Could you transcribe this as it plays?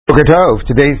Okay,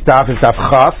 today's daf is daf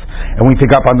Chaf, and we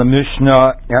pick up on the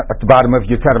Mishnah at the bottom of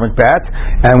Yud Bet,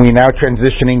 and we're now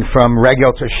transitioning from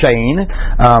Regel to Shein.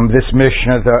 This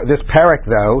Mishnah, this parak,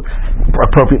 though,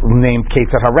 appropriately named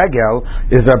Ketzad HaRegel,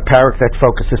 is a parak that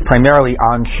focuses primarily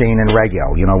on Shein and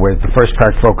Regel. You know, where the first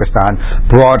parak focused on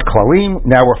broad klalim,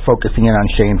 now we're focusing in on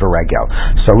Shein for Regel.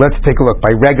 So let's take a look.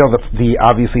 By Regel,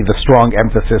 obviously the strong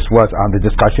emphasis was on the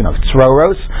discussion of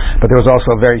tzroros, but there was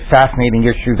also a very fascinating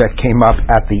issue that came up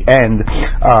at the end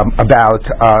about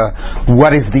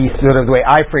what is the sort of the way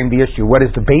I frame the issue. What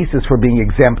is the basis for being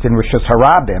exempt in Rishus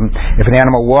Harabim? If an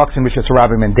animal walks in Rishus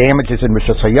Harabim and damages in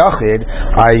Rishus Hayachid,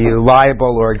 are you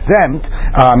liable or exempt?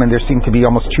 And there seem to be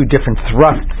almost two different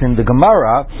thrusts in the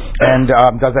Gemara. And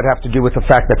does that have to do with the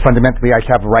fact that fundamentally I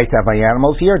have a right to have my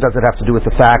animals here? Does it have to do with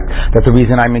the fact that the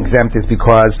reason I'm exempt is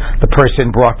because the person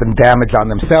brought them damage on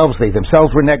themselves? They themselves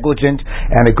were negligent.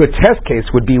 And a good test case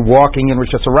would be walking in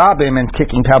Rishus Harabim and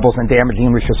kicking pebbles and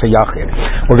damaging Rishus Hayachid.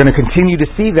 We're going to continue to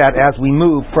see that as we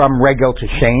move from Regel to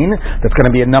Shein. There's going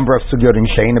to be a number of sugyot in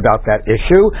Shein about that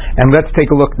issue. And let's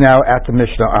take a look now at the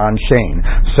Mishnah on Shein.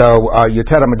 So,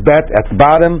 Yoter Amud Bet at the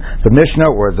bottom, the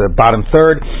Mishnah, or the bottom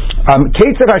third.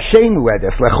 Ketzad HaShein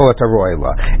Muedef Lechol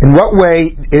Taroila. In what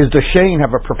way is the Shein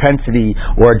have a propensity,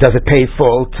 or does it pay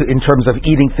full in terms of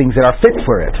eating things that are fit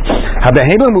for it?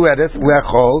 Habehema Muedef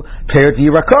Lechol Pe'er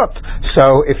Yirakot.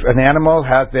 So, if an animal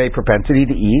has a propensity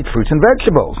to eat fruits and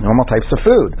vegetables, normal types of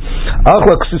food.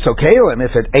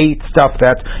 If it ate stuff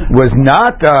that was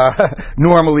not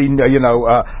normally,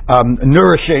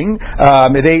 nourishing,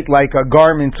 it ate like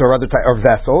garments or other type of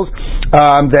vessels,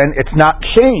 then it's not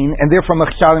shein, and therefore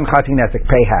machshalim chatinesik,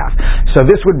 pay half. So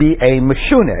this would be a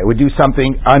meshuna. It would do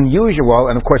something unusual,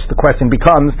 and of course the question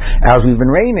becomes, as we've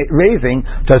been raising,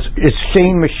 is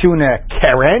shein meshuna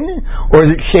keren, or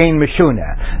is it shein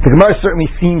meshuna? The Gemara certainly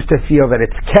seems to feel that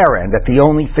it's keren, that the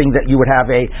only thing that you would have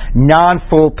a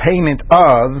non-full payment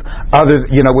of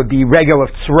would be Regel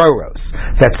of tzroros.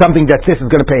 That's something that this is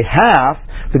going to pay half.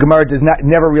 The Gemara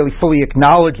never really fully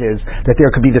acknowledges that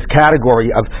there could be this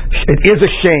category of it is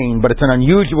a shein, but it's an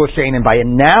unusual shein, and by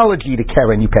analogy to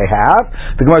keren, you pay half.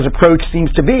 The Gemara's approach seems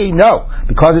to be no,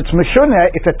 because it's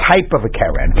meshuna, it's a type of a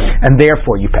keren, and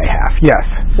therefore you pay half. Yes.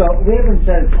 So we haven't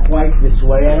said it quite this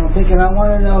way, I don't think, and I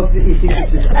want to know if you think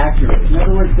this is accurate. In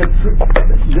other words, the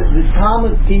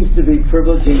Talmud seems to be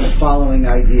privileging the following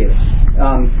idea.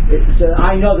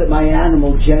 I know that my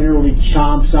animal generally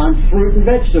chomps on fruit and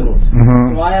vegetables.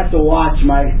 Mm-hmm. So I have to watch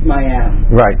my animal.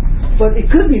 Right. But it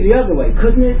could be the other way,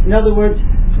 couldn't it? In other words,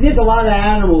 there's a lot of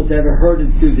animals that are herded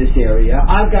through this area.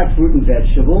 I've got fruit and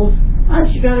vegetables.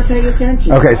 You got to pay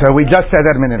attention. Okay, so we just said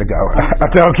that a minute ago.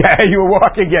 Okay, you were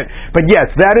walking in, but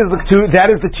yes, that is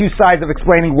the two sides of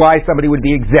explaining why somebody would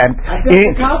be exempt. I think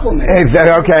it's a compliment.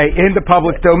 Okay, in the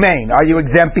public domain, are you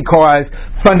exempt because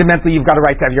fundamentally you've got a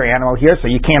right to have your animal here,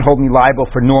 so you can't hold me liable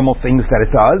for normal things that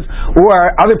it does,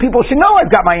 or other people should know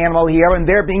I've got my animal here and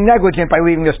they're being negligent by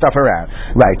leaving their stuff around.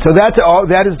 Right. So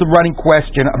that is the running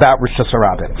question about Rishus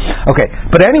Harabim. Okay,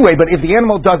 but anyway, if the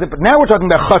animal does it, but now we're talking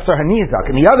about Chasar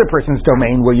Hanizak in the other person's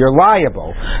domain where you're liable.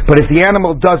 But if the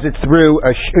animal does it through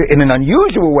in an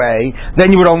unusual way, then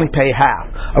you would only pay half.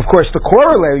 Of course, the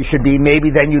corollary should be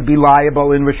maybe then you'd be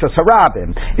liable in Rishus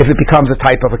Harabim if it becomes a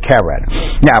type of a keren.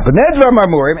 Now, b'medvar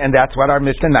marmurim, and that's what our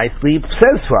Mishnah nicely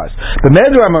says to us.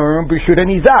 B'medvar marmurim b'rishut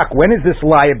hanizak. When is this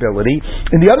liability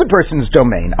in the other person's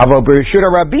domain? Aval b'rishut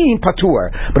harabim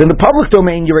patur. But in the public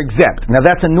domain, you're exempt. Now,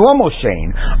 that's a normal shein.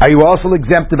 Are you also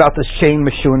exempt about the shein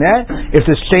meshuneh? If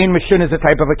the shein meshuneh is a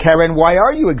type of a keren, why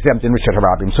are you exempt in Rishut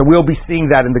Harabim? So we'll be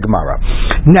seeing that in the Gemara.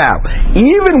 Now,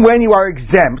 even when you are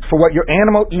exempt for what your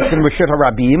animal eats in Rishut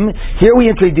Harabim, here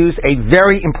we introduce a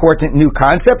very important new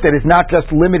concept that is not just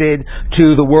limited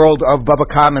to the world of Bava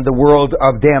Kamma and the world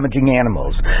of damaging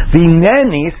animals. The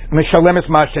nenis meshalemis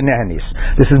masha nenis.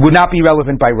 This would not be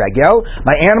relevant by Regel.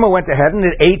 My animal went ahead and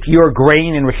it ate your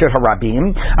grain in Rishut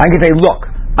Harabim. I can say, look,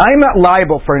 I'm not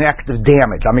liable for an act of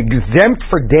damage. I'm exempt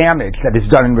for damage that is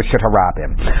done in Rishut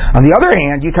Harabim. On the other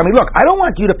hand, you tell me, look, I don't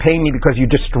want you to pay me because you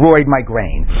destroyed my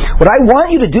grain. What I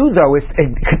want you to do, though, is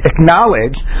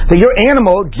acknowledge that your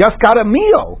animal just got a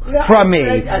meal from me.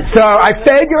 So I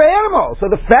fed your animal.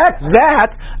 So the fact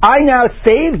that I now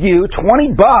saved you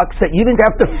 $20 that you didn't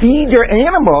have to feed your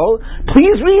animal,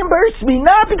 please reimburse me.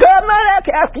 Not because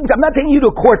I'm not taking you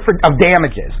to a court of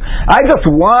damages. I just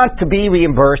want to be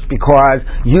reimbursed because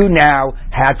you now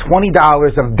had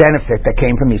 $20 of benefit that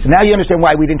came from me. So now you understand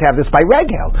why we didn't have this by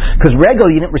regel, because regel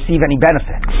you didn't receive any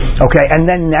benefit. Okay, and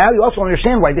then now you also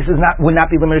understand why this would not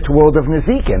be limited to world of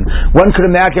Nezikin. One could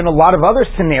imagine a lot of other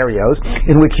scenarios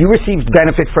in which you received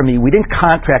benefit from me. We didn't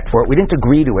contract for it, we didn't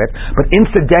agree to it, but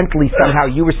incidentally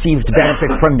somehow you received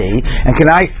benefit from me. And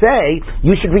can I say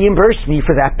you should reimburse me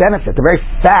for that benefit? The very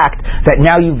fact that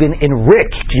now you've been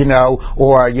enriched,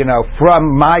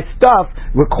 from my stuff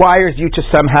requires you to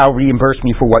somehow reimburse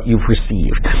me for what you've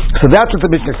received. So that's what the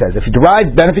Mishnah says. If you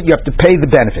derive benefit, you have to pay the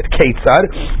benefit. Ketzad,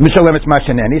 Mishalem es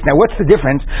Mashanenis. Now, what's the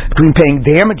difference between paying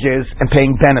damages and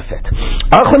paying benefit?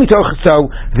 So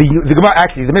the Gemara,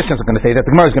 actually, the Mishnah is going to say that.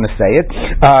 The Gemara is going to say it,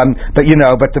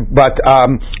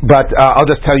 but I'll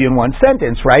just tell you in one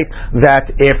sentence, right?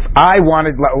 That if I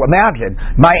wanted, imagine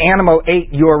my animal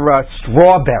ate your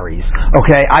strawberries.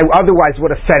 Okay, I otherwise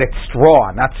would have fed it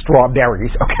straw, not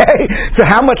strawberries. Okay, so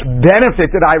how much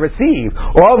benefit did I receive?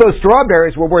 All those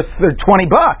strawberries were worth $20,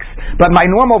 but my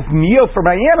normal meal for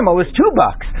my animal is $2,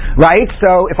 right?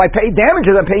 So if I pay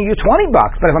damages, I'm paying you $20,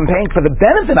 but if I'm paying for the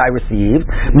benefit I received,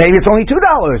 maybe it's only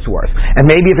 $2 worth, and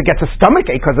maybe if it gets a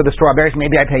stomachache because of the strawberries,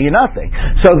 maybe I pay you nothing.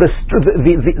 So the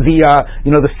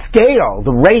scale,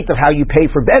 the rate of how you pay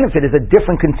for benefit is a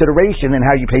different consideration than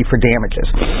how you pay for damages.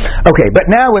 Okay, but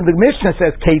now when the Mishnah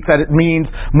says Ketzad, it means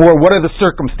more what are the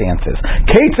circumstances.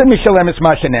 Ketzad Mishalemis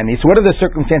Mashaneni. So what are the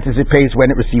circumstances it pays when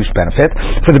it receives benefit,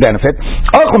 for the benefit?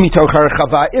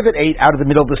 If it ate out of the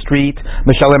middle of the street,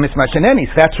 Mishalemis Mashaneni.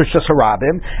 So that's Rishus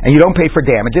Harabim, and you don't pay for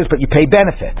damages, but you pay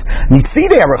benefit.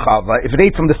 If it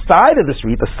ate from the side of the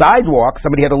street, the sidewalk,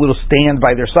 somebody had a little stand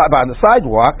by their side on the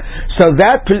sidewalk, so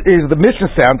that is, the Mishnah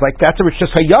sounds like that's a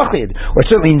Rishus Hayachid, or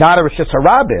certainly not a Rishus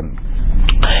Harabim.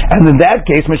 And in that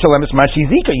case, Mishalemis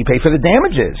Mashizika, you pay for the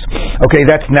damages. Okay,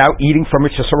 that's now eating from a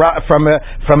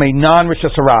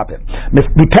non-Rishus Harabim.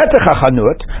 Mipetach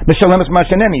hachanut, Mishalemis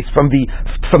Mashanenis, from the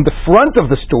front of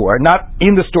the store, not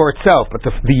in the store itself, but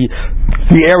the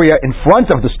area in front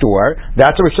of the store,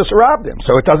 that's a Rishus Harabim.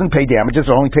 So it doesn't pay damages;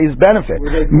 it only pays benefit.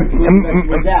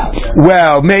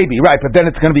 Well, maybe right, but then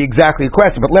it's going to be exactly a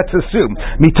question. But let's assume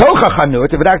mitoch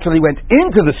hachanut, if it actually went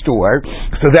into the store,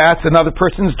 so that's another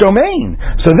person's domain.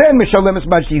 So then Mishalem is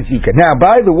Majizika. Now,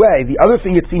 by the way, the other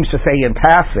thing it seems to say in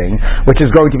passing, which is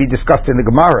going to be discussed in the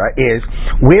Gemara, is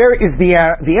where is the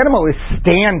animal is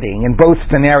standing in both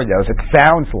scenarios. It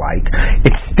sounds like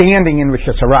it's standing in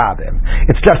Rishus Harabim.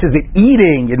 It's just, is it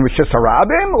eating in Rishus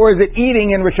Harabim or is it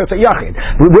eating in Rishus Hayachid?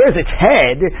 Where's its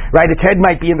head? Right, its head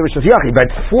might be in the Rishus Hayachid, but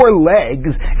its 4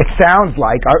 legs, it sounds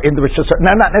like, are in the Rishus.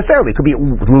 Now, not necessarily. It could be it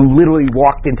literally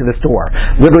walked into the store.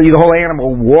 Literally, the whole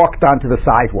animal walked onto the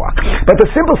sidewalk. But the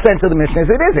simple sense of the Mishnah is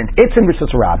it isn't. It's in Rishus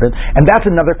Harabim, and that's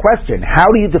another question. How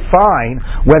do you define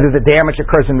whether the damage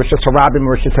occurs in Rishus Harabim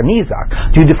or Rishus Hanizak?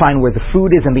 Do you define where the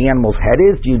food is and the animal's head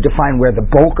is? Do you define where the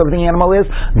bulk of the animal is?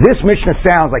 This Mishnah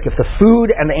sounds like if the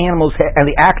food and the animal's head and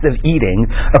the act of eating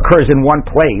occurs in one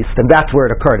place, then that's where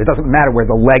it occurred. It doesn't matter where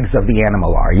the legs of the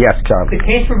animal are. Yes, Charlie? The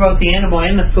case for both the animal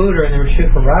and the food are in the Rishus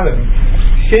Harabim.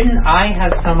 Shouldn't I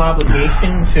have some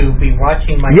obligation to be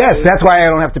watching my Yes, food? that's why I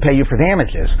don't have to pay you for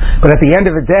damages. But at the end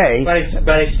of the day,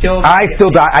 I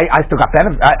still got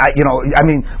benefit.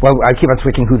 I keep on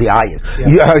switching who the I is.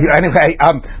 Yeah.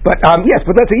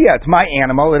 It's my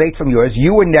animal. It ate from yours.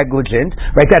 You were negligent,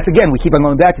 right? That's again, we keep on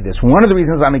going back to this. One of the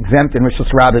reasons I'm exempt in Rishus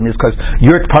Harabim is because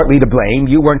you're partly to blame.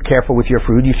 You weren't careful with your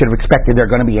food. You should have expected there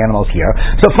are going to be animals here.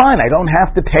 So fine, I don't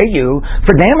have to pay you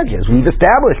for damages. We've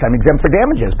established I'm exempt for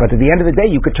damages. But at the end of the day,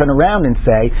 you could turn around and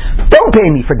say, don't pay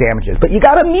me for damages, but you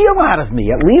got a meal out of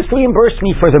me. At least reimburse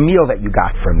me for the meal that you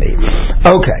got from me.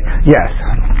 Okay, yes.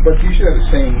 But you should have the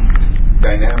same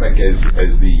dynamic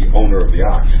as the owner of the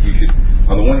ox. You should,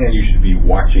 on the one hand, you should be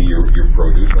watching your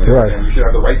produce. On the other hand, you should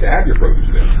have the right to have your produce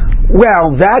there.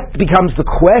 Well, that becomes the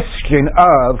question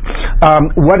of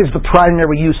what is the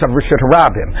primary use of Rishus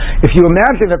Harabim. If you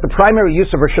imagine that the primary use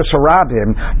of Rishus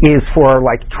Harabim is for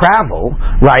like travel,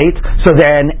 right? So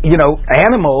then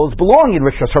animals belong in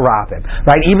Rishus Harabim,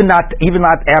 right? Even not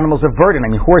animals of burden. I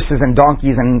mean, horses and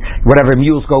donkeys and whatever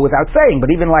mules go without saying. But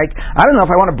even like I don't know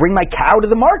if I want to bring my cow to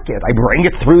the market, I bring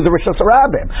it through the Rishus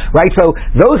Harabim, right? So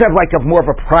those have like more of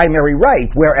a primary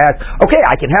right. Whereas, okay,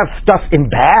 I can have stuff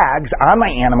in bags on my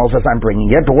animals because I'm bringing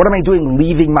it, but what am I doing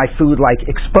leaving my food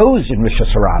exposed in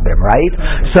Rishus Harabim, right?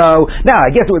 So now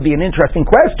I guess it would be an interesting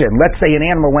question. Let's say an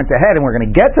animal went ahead, and we're going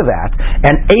to get to that,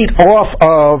 and ate off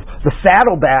of the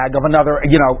saddlebag of another,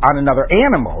 on another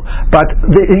animal. But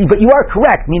you are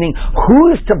correct, meaning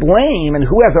who's to blame and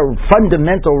who has a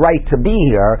fundamental right to be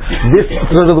here. This,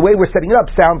 so the way we're setting it up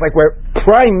sounds like we're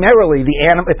primarily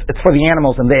it's for the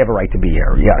animals and they have a right to be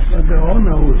here. Yes. But the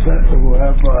owner who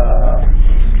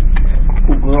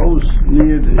grows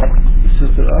near the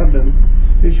Sister Adam,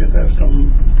 he should have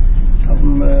some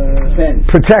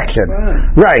protection.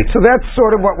 Right, so that's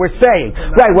sort of what we're saying.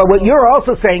 Right, well what you're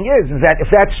also saying is that if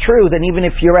that's true, then even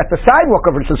if you're at the sidewalk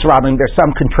of Rishus Harabim, there's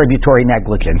some contributory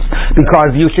negligence,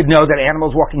 because you should know that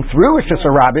animals walking through Rishus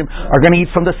Harabim are going to eat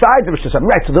from the sides of Rishus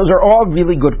Harabim. Right, so those are all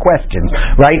really good questions,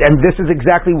 right? And this is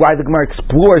exactly why the Gemara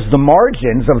explores the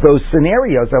margins of those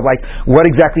scenarios of what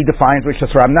exactly defines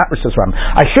Rishus Harabim, not Rishus Harabim.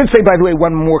 I should say, by the way,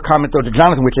 one more comment though to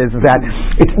Jonathan, which is that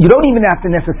you don't even have to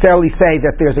necessarily say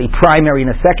that there's a primary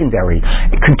and a secondary.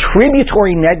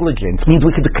 Contributory negligence means we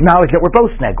could acknowledge that we're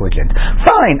both negligent.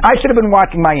 Fine, I should have been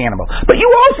watching my animal, but you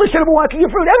also should have been watching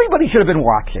your fruit. Everybody should have been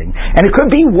watching, and it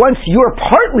could be once you're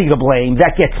partly to blame,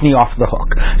 that gets me off the hook.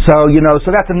 So so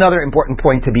that's another important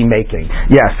point to be making.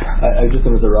 Yes. I just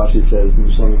noticed that Rashi says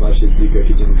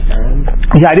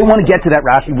yeah, I didn't want to get to that.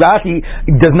 Rashi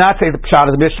does not say the pshat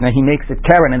of the Mishnah. He makes it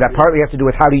Karen, and that partly has to do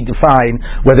with how do you define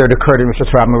whether it occurred in Rishus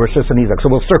Harabim or Rishus Hanizak. So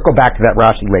we'll circle back to that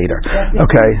Rashi later.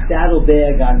 Okay.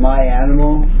 Saddlebag on my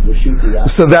animal will shoot the other.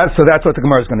 So that's what the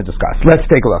Gemara is going to discuss. Let's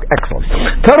take a look. Excellent.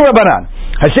 Torah Rabbanan.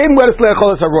 Hashem weres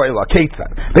le'echol es haroila.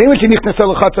 Ketzad. Be'im shenichnaso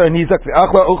l'chatzar hanizak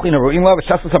ve'achla ochlin haru'in la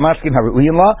v'shasas hamashkin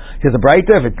haru'in la. Here's a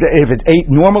braita. If it ate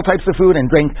normal types of food and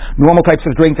drank normal types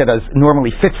of drink that is normally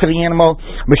fit for the animal,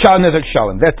 Mishal nezek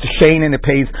shalom. That's a shane and it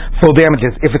pays full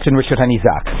damages if it's in Rishut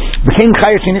Hanizak. V'chein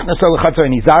chaya shenichnaso l'chatzar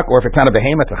hanizak, or if it's not a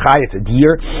behema, it's a chay, it's a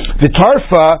deer.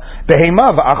 V'tarfa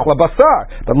behema v'achla basar.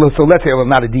 But so let's say, well,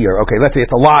 not a deer. Okay, let's say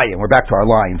it's a lion. We're back to our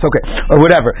lions. Okay, or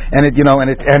whatever. And it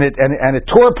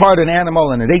tore apart an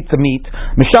animal and it ate the meat.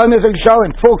 Mishal nezek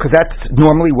shalom full, because that's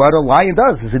normally what a lion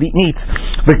does, is it eat meat.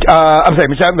 I'm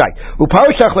sorry, Mishal right.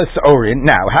 Uparashach le'sorin.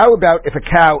 Now, how about if a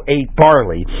cow ate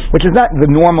barley, which is not the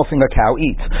normal thing a cow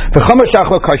eats? V'chamashach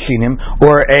lo kashinim,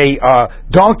 or a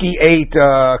donkey ate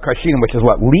kashinim, which is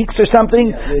what, leeks or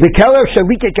something. The keler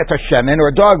shaliket gets a shemen,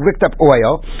 or a dog licked up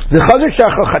oil. The chazer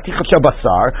shachal chatichat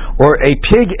basar, or a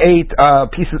pig ate a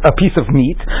piece of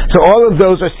meat. So all of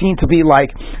those are seen to be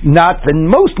not the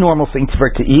most normal things for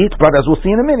it to eat, but as we'll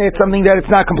see in a minute, something that it's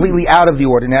not completely out of the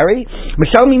ordinary.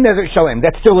 Mishalmi nezer shalem.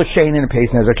 That's still a shane and it pays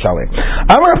nezer shalem.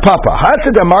 Amar Papa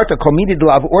hatzad amarta komidi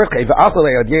delav orchei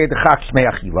ve'achalei ad yered chak shmei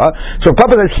achila. So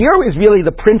Papa says here is really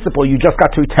the principle you just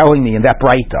got through telling me in that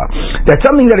braita. That's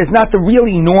something that is not the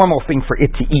really normal thing for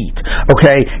it to eat.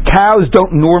 Okay, cows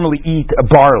don't normally eat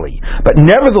barley, but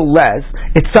nevertheless,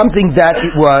 it's something that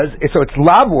so it's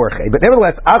lav orchei, but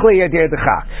nevertheless, achalei ad yered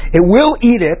chak. It will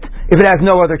eat it if it has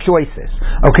no other choices.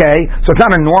 Okay, so it's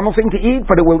not a normal thing to eat,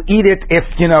 but it will eat it if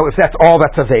that's all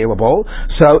that's available.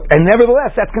 So, and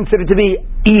nevertheless, that's considered to be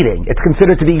eating. It's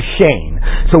considered to be shane.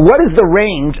 So, what is the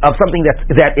range of something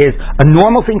that is a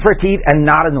normal thing for it to eat and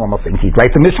not a normal thing to eat?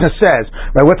 Right? The Mishnah says,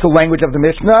 right? What's the language of the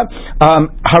Mishnah?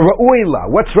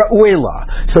 Hara'oila. What's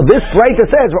ra'oila? So this braita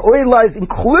says ra'oila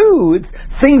includes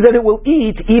things that it will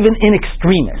eat even in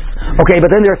extremis. Okay, but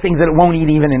then there are things that it won't eat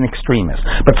even in extremis.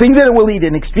 But things that it will eat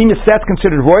in extremis, that's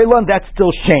considered roila, and that's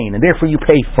still shane, and therefore you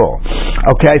pay full.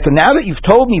 Okay, so now that you've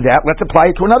told me that, let's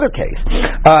apply it to another case.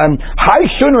 Hai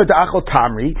shunra da'achal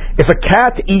tamri, if a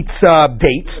cat eats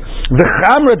dates, the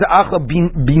chamra da'achal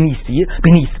binisa,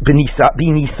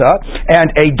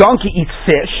 and a donkey eats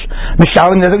fish,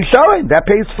 mishalim nezek, that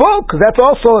pays full, because that's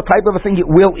also a type of a thing it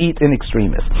will eat in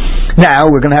extremis. Now,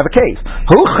 we're going to have a case.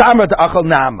 Hu chamra da'achal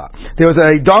nama. There was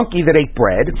a donkey that ate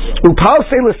bread, upal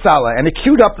selasala, and it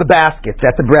chewed up the basket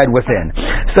that the bread was in.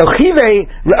 So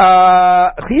Chovevei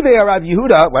Rav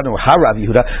Yehuda, well, no, Rav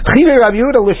Yehuda, Chovevei Rav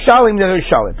Yehuda l'shalim nezek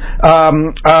shalim,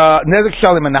 nezek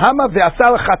shalim anahama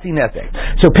ve'asal chati nezek.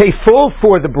 So pay full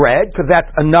for the bread because that's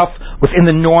enough within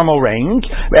the normal range,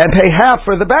 and pay half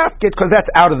for the basket because that's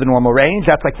out of the normal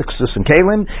range. That's like the ksus and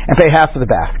kalim, and pay half for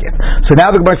the basket. So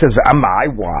now the Gemara says,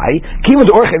 "Amai, why?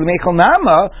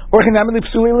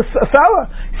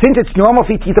 Since it's normal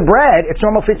for you to eat the bread, it's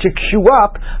normal for you to chew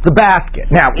up the basket.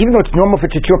 Now, even though it's normal for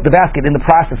you to chew up the basket in the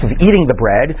process of eating the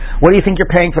bread, what do you think you're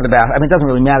paying for the basket? I mean, it doesn't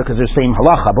really matter because they're the same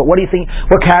halacha, but what do you think?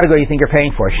 What category do you think you're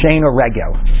paying for? Shane or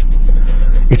regel?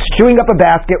 It's chewing up a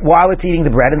basket while it's eating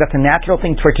the bread, and that's a natural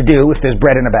thing for it to do if there's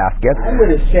bread in a basket. I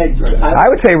would have said... I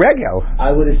would say regel.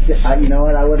 I would have said... you know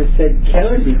what? I would have said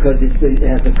Karen because it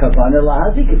has a kavanah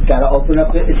lahazik. It's got to open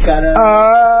up... It's got to...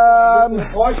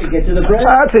 get to the bread.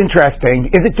 That's interesting.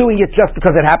 Is it doing it just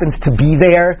because it happens to be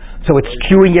there? So it's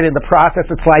chewing it in the process?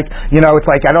 It's like,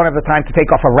 I don't have the time to take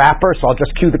off a wrapper, so I'll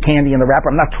just chew the candy in the wrapper.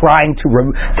 I'm not trying to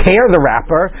tear the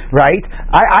wrapper, right?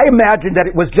 I imagine that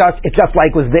it was just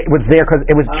was there because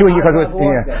it was chewing it because it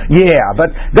was... Yeah,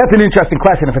 but that's an interesting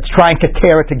question if it's trying to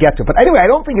tear it to get to it. But anyway, I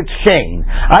don't think it's Shane.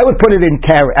 I would put it in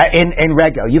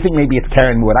regel. You think maybe it's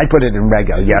Karen would. I put it in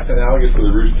regel, yes. It's analogous to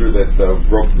the rooster that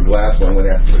broke the glass when I went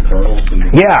after the kernels.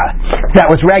 That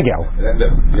was regel.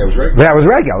 That was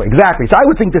regel, exactly. So I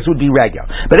would think this would be regel.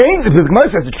 But the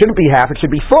Gemara says it shouldn't be half, it should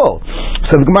be full.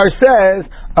 So the Gemara says...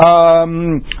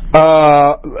 No.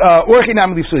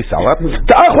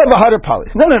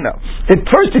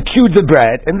 First it chewed the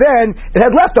bread, and then it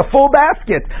had left a full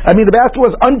basket. I mean, the basket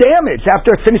was undamaged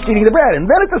after it finished eating the bread, and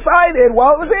then it decided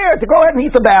while it was there to go ahead and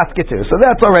eat the basket too. So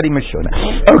that's already mishuna.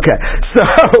 Okay, so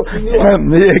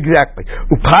exactly.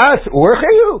 Upas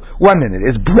orcheyu. 1 minute.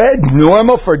 Is bread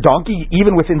normal for a donkey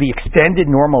even within the extended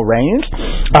normal range?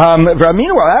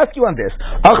 Ramino, I'll ask you on this.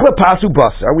 Achla pasu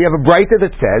basar. We have a brayta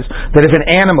that says that if an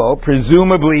animal,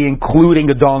 presumably including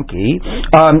a donkey,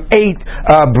 ate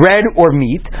bread or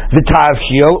meat, the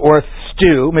tavshil or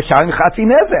stew, mishalim chatzi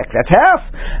nezek. That's half.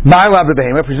 Ma'alav the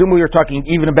behema. Presumably, you're talking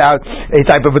even about a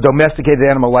type of a domesticated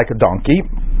animal like a donkey.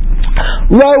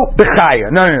 Lo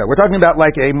bechaya. No. We're talking about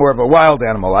like a more of a wild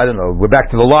animal. I don't know. We're back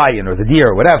to the lion or the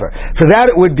deer or whatever. For that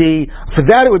it would be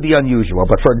unusual.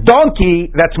 But for a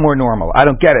donkey, that's more normal. I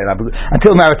don't get it.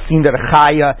 Until now, it seemed that a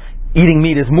chaya eating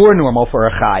meat is more normal for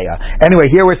a chaya. Anyway,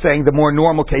 here we're saying the more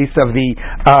normal case of the...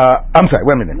 I'm sorry,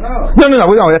 wait a minute. No,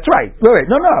 that's right. Wait,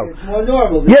 no. It's more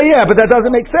normal. Yeah, but that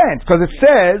doesn't make sense, because it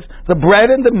says the bread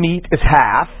and the meat is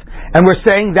half, and we're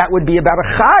saying that would be about a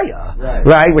chaya,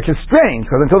 right? Which is strange,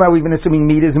 because until now we've been assuming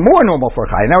meat is more normal for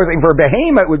a chaya. Now we're saying for a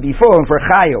behema it would be full, and for a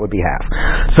chaya it would be half.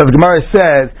 So the Gemara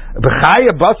says,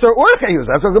 b'chaya basar or chayus.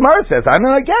 That's what the Gemara says. I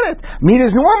get it. Meat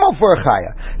is normal for a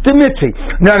chaya. Dimitri.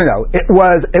 No. It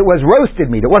was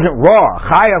roasted meat. It wasn't raw.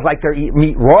 Chayas like to eat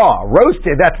meat raw.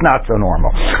 Roasted, that's not so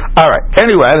normal. Alright.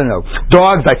 Anyway, I don't know.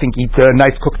 Dogs, I think, eat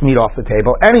nice cooked meat off the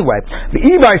table. Anyway, the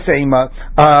Ibai Seima,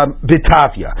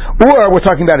 bitavia. Or we're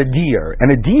talking about a deer.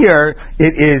 And a deer,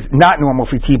 it is not normal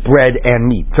for you to eat bread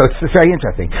and meat. So it's very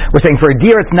interesting. We're saying for a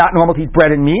deer, it's not normal to eat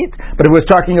bread and meat, but if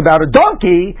we're talking about a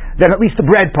donkey, then at least the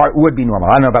bread part would be normal.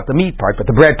 I don't know about the meat part, but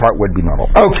the bread part would be normal.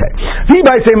 Okay. No,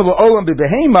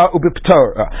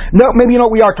 maybe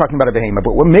we are talking about a behema,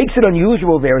 but what makes it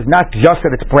unusual there is not just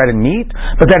that it's bread and meat,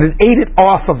 but that it ate it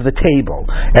off of the table.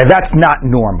 And that's not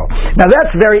normal. Now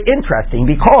that's very interesting,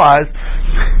 because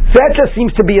that just seems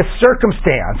to be a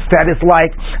circumstance that is like,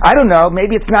 I don't know,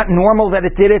 maybe it's not normal that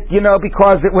it did it,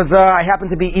 because it was, I happened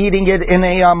to be eating it in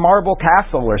a marble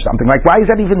castle or something. Like, why is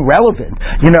that even relevant?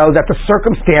 That the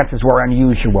circumstances were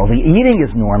unusual. The eating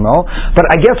is normal, but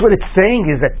I guess what it's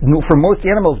saying is that for most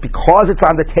animals, because it's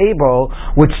on the table,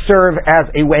 would serve as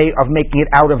a way of making it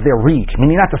out of their reach.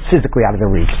 Meaning not just physically out of their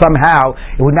reach. Somehow,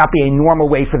 it would not be a normal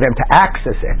way for them to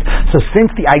access it. So since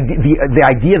the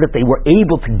idea that they were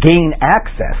able to gain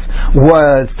access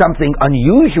was something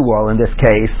unusual in this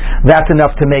case, that's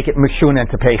enough to make it meshuna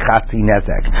and to pay chatzi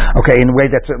nezek. Okay, in a way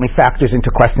that certainly factors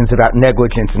into questions about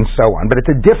negligence and so on. But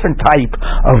it's a different type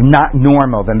of not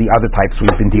normal than the other types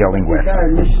we've been dealing with.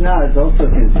 The Mishnah is also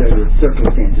considered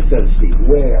circumstances, so to speak.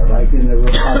 Where? Like in the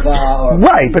Rabbi or...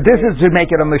 Right, but this is to make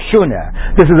it a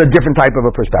meshuna. This is a different type of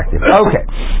a perspective. Okay.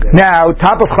 Now,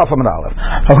 top of Chaf Amud Aleph.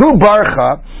 Hu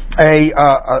barcha,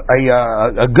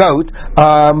 a goat,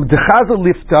 dechaza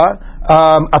lifta,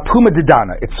 a puma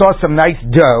didana. It saw some nice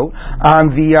dough on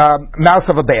the mouth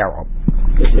of a barrel.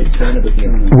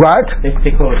 What?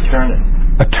 They call it turnip.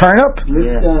 A turnip?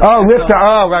 Yeah. Oh, lifta.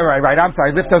 Oh, right. I'm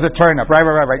sorry. Lifta's a turnip. Right.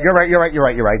 You're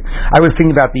right. I was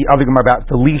thinking about the other Gemara about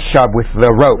the leash with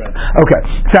the rope. Right. Okay,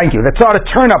 thank you. That saw a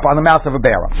turnip on the mouth of a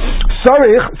barrel. It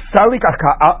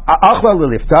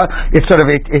sort of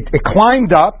it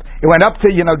climbed up. It went up to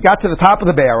got to the top of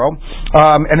the barrel,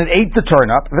 and it ate the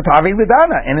turnip.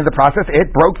 And in the process,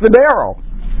 it broke the barrel.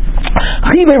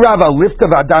 Chive Rava lifta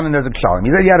v'adan nezek shalom.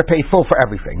 He said you had to pay full for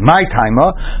everything. My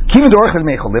timer, kivin dorchel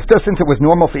mechel lifta, since it was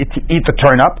normal for it to eat the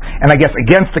turnip, and I guess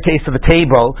against the case of the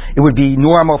table, it would be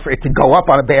normal for it to go up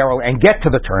on a barrel and get to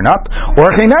the turnip.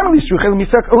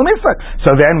 So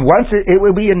then, once it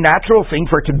would be a natural thing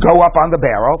for it to go up on the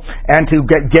barrel and to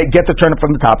get the turnip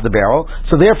from the top of the barrel.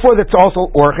 So therefore, that's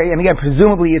also orche, and again,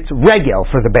 presumably it's regel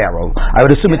for the barrel. I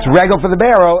would assume it's regel for the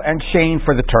barrel and shane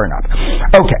for the turnip.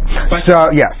 Okay, so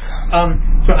yes.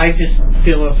 So I just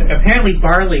feel apparently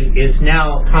barley is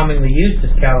now commonly used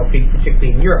as cattle feed,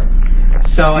 particularly in Europe.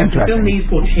 So I presume these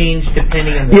will change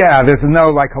depending on there's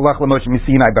no like halach l'moshe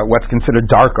misinai about what's considered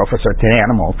darko for certain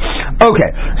animals.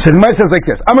 Okay, so the Gemara says like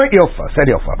this: Amar Ilfa,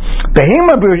 said Ilfa.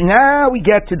 Now we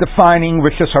get to defining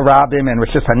Rishus Harabim and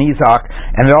Rishus Hanizak,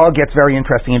 and it all gets very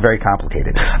interesting and very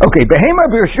complicated. Okay,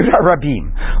 Behema b'Rishus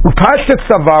Harabim upashtet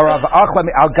savara v'achla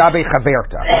al gabe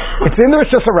chaverta. It's in the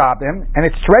Rishus Harabim, and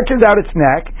it stretches out its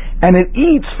neck, and it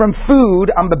eats from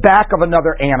food on the back of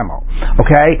another animal.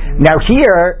 Okay, now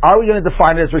here, are we going to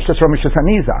define it as Rishus or Rishus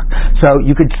Hanizak? So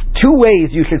you could, two ways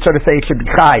you should sort of say it should be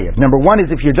chayiv. Number one is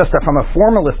if you're just from a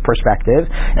formalist perspective,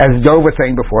 as Dov was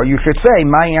saying before, you should say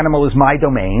my animal is my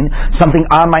domain, something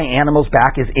on my animal's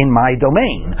back is in my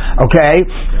domain. Okay,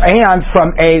 and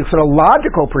from a sort of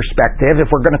logical perspective, if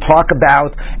we're going to talk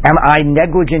about am I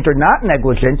negligent or not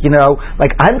negligent,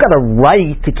 like I've got a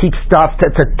right to keep stuff to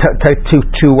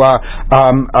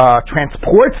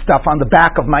transport stuff on the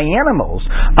back of my animals,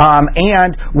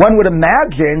 and one would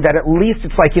imagine that at least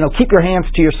it's like keep your hands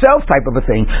to yourself type of a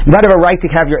thing. You might have a right to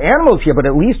have your animals here, but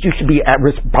at least you should be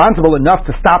responsible enough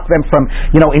to stop them from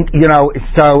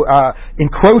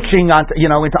encroaching onto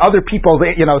into other people's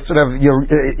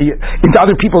into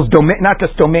other people's domain, not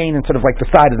just domain and sort of like the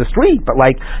side of the street, but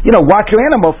like watch your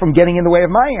animal from getting in the way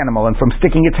of my animal and from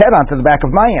sticking its head onto the back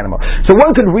of my animal. So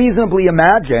one could reasonably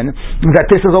imagine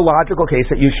that this is a logical case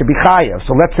that you should be chayav.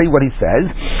 So let's see what he says.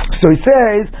 So he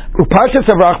says, "Upashas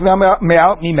avrach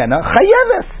me'al mimena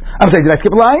chayeves." I'm saying, did I skip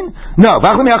a line? No.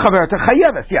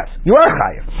 Yes, you are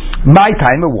chayav. My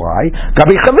time, why?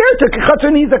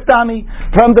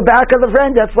 From the back of the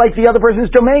friend, that's like the other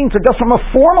person's domain. So just from a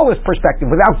formalist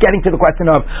perspective, without getting to the question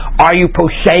of, are you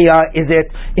posheya? Is it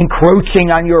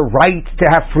encroaching on your right to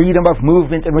have freedom of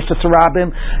movement in Rishus Harabim?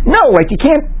 No, like you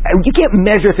can't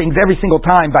measure things every single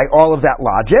time by all of that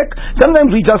logic.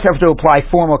 Sometimes we just have to apply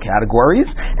formal categories,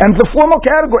 and the formal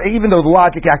category, even though the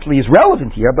logic actually is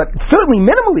relevant here, but certainly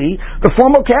minimally, the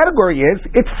formal category is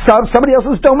it's somebody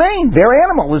else's domain. Their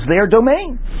animal is their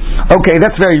domain. Okay,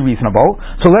 that's very reasonable.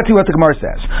 So let's see what the Gemara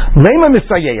says.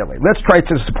 Let's try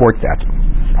to support that.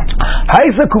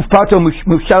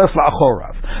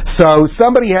 So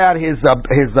somebody had his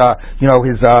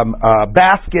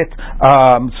basket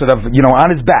on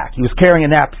his back. He was carrying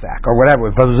a knapsack or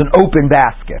whatever. It was an open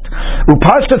basket.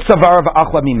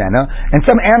 And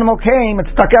some animal came and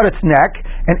stuck out its neck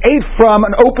and ate from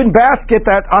an open basket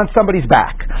that on somebody's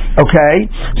back. Okay,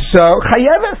 so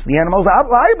chayeves, the animal's out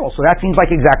liable. So that seems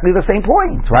like exactly the same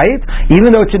point, right?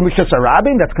 Even though it's in Rishus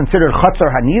Harabim, that's considered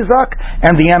chatzar hanizak,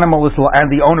 and the animal is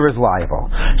and the owner is liable.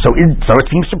 So it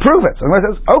seems to prove it. So the Gemara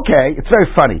says, okay, it's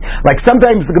very funny. Like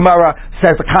sometimes the Gemara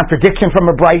says a contradiction from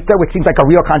a Braita, which seems like a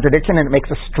real contradiction, and it makes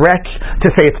a stretch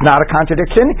to say it's not a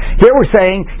contradiction. Here we're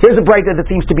saying here's a Braita that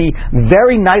seems to be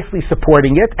very nicely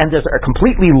supporting it, and there's a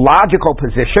completely logical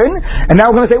position. And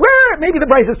now we're going to say, well, maybe the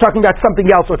Braita is talking about something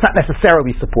else, so it's not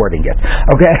necessarily supporting it.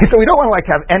 Okay, so we don't want to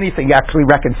have anything actually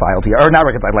reconciled here, or not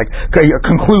reconciled,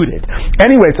 concluded.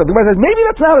 Anyway, so the Gemara says maybe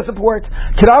that's not a support.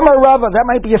 Kedama Rava, that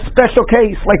might be a special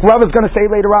case, like Rava is going to say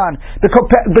later on. The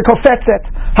kofetzet,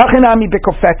 hachinami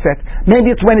bekofetzet. Maybe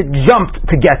it's when it jumped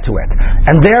to get to it,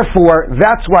 and therefore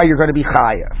that's why you're going to be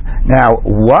chayav. Now,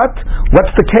 what's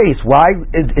the case? Why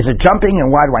is it jumping, and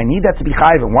why do I need that to be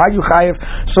chayav, and why are you chayav?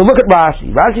 So look at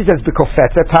Rashi. Rashi says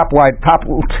bekofetzet,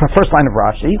 first line of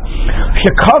Rashi.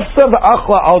 Shekavsa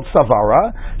v'achla al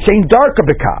savara shein darka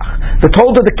bekach. The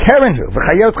told of the kerenhu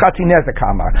v'chayot chatinezek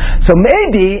kamar. So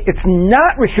maybe it's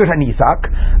not Rishut Hanizak.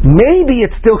 Maybe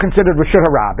it's still considered Rishut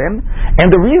Harabim,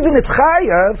 and the reason it's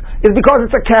chayav is because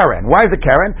it's a keren. Why is it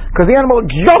keren? Because the animal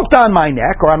jumped on my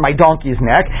neck or on my donkey's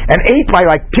neck and ate by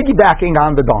piggybacking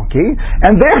on the donkey,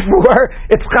 and therefore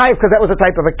it's chayav because that was a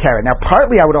type of a keren. Now,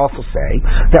 partly I would also say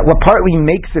that what partly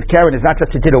makes it keren is not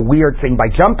just it did a weird thing by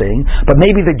jumping, but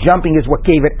maybe the jumping is what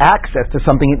gave it access to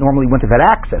something it normally wouldn't have had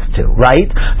access to. Right?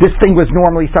 This thing was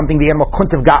normally something the animal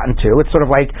couldn't have gotten to. It's sort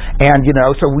of like, and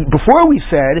so before we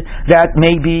said that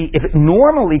maybe if it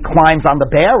normally climbs on the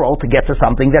barrel to get to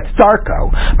something, that's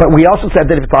darko. But we also said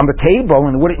that if it's on the table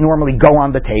and wouldn't normally go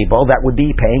on the table, that would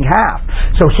be paying half.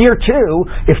 So here too,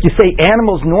 if if you say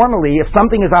animals normally, if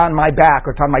something is on my back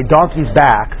or it's on my donkey's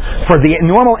back, for the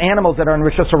normal animals that are in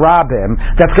Rishus Harabim,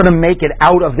 that's going to make it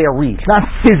out of their reach. Not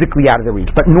physically out of their reach,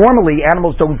 but normally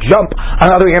animals don't jump on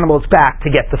other animals' back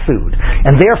to get the food.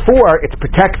 And therefore, it's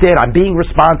protected, I'm being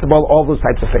responsible, all those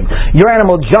types of things. Your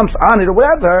animal jumps on it or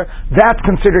whatever, that's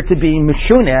considered to be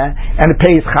Mishuneh, and it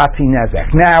pays Chatzi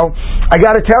Nezek. Now, I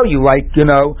got to tell you,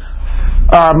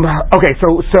 okay,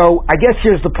 so I guess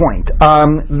here's the point.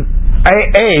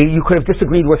 You could have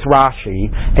disagreed with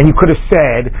Rashi, and you could have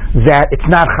said that it's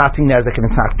not Chatzi Nezek and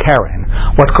it's not Keren.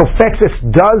 What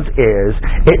Kofetzes does is,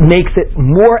 it makes it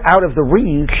more out of the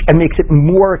reach and makes it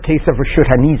more a case of Reshut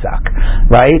HaNizak,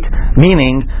 right?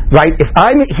 Meaning, right,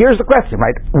 here's the question,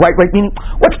 right, meaning,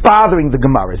 what's bothering the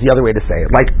Gemara is the other way to say it.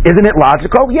 Isn't it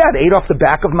logical? Yeah, it ate off the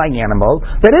back of my animal.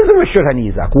 That is a Reshut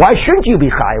HaNizak. Why shouldn't you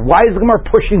be Chayav? Why is the Gemara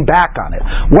pushing back on it?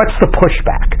 What's the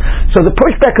pushback? So the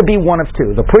pushback could be one of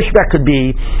two. The pushback could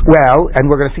be, and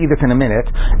we're going to see this in a minute,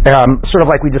 sort of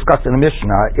like we discussed in the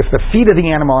Mishnah, if the feet of the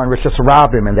animal are in Rishus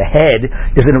Harabim and the head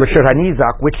is in Reshut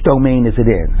HaNizak, which domain is it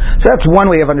in? So that's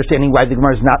one way of understanding why the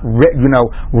Gemara is not,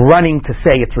 running to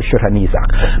say it's Reshut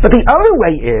HaNizak. But the other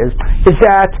way is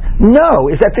that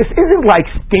this isn't like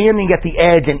standing at the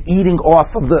edge and eating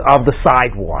off of the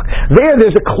sidewalk.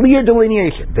 There's a clear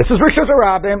delineation. This is Reshut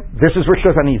Harabim, this is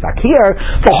Reshut HaNizak. Here,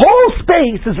 the whole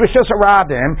space is Reshus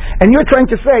Harabim, and you're trying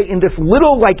to say in this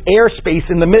little airspace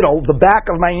in the middle, the back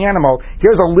of my animal,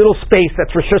 here's a little space that's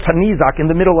Reshus HaNizak in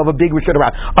the middle of a big Reshus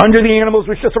Harabim. Under the animal is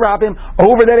Reshus Harabim,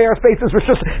 over that airspace is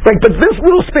Reshus, but this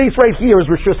little space right here is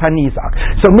Reshus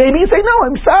HaNizak. So maybe you say, no,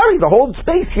 I'm sorry, the whole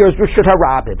space here is Reshus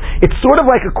Harabim. It's sort of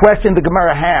like a question the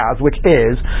Gemara has, which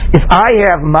is, if I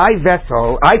have my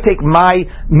vessel, I take my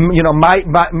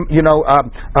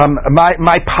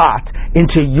pot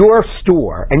into your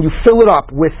store and you fill it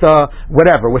up with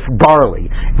with barley.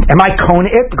 Am I kohen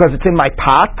it because it's in my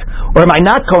pot, or am I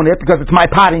not kohen it because it's my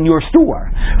pot in your store?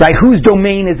 Right? Whose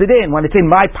domain is it in when it's in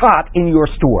my pot in your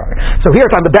store? So here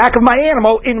it's on the back of my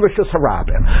animal in Reshus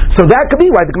Harabim. So that could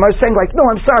be why the Gemara is saying no,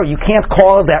 I'm sorry, you can't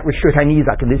call that Reshut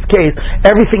HaNizak. In this case,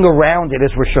 everything around it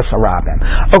is Reshus Harabim.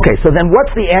 Okay, so then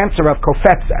what's the answer of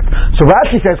Kofetzet? So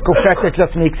Rashi says Kofetzet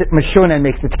just makes it Mishuneh and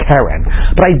makes it Keren.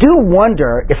 But I do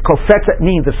wonder if Kofetzet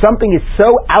means if something is so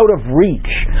out of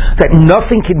reach that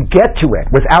nothing can get to it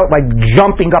without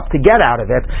jumping up to get out of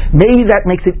it, maybe that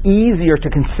makes it easier to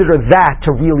consider that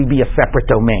to really be a separate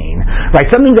domain. Right?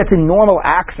 Something that's in normal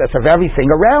access of everything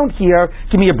around here,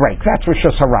 give me a break. That's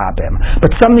Reshus Harabim.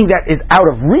 But something that is out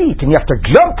of reach and you have to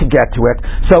jump to get to it,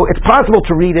 so it's possible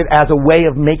to read it as a way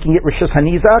of making it Reshus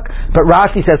HaNizak, but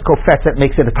Rashi says Kofetzet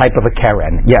makes it a type of a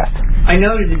Keren. Yes? I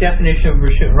noted the definition of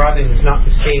Reshut Harabim is not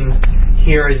the same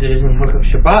here as it is in Hilchot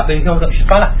Shabbat, but in Hilchot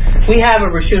Shabbat we have a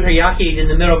Reshut HaYakid in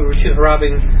the middle of a Reshut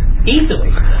Harabim easily.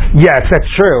 Yes, that's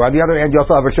true. On the other hand, you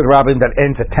also have Reshut Harabim that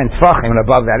ends at 10 Tfachim, and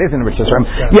above that isn't Reshut Harabim.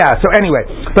 Yeah, so anyway,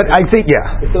 but I think,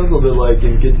 it sounds a little bit like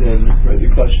in Gittin, right,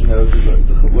 the question of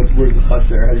where's the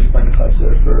chaser, how do you find the chaser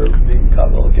for making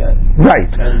kabel again? Right.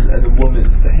 And the woman,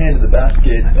 the hand of the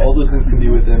basket, all those things can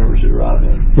be within a Reshut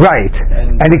Harabim. Right.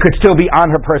 And it could still be on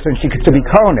her person, she could still be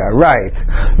Kona. Right.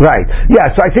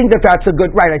 Yeah, so I think that's a good,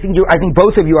 right, I think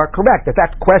both of you are correct,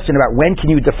 that question about when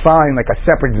can you define a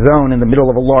separate zone in the middle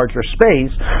of a larger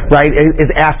space, right,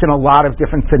 is asked in a lot of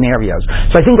different scenarios.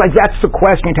 So I think that's the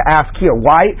question to ask here.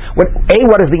 What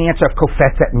does the answer of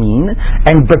Kofetzet mean?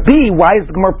 But B, why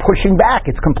is the Gemara pushing back?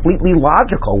 It's completely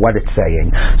logical what it's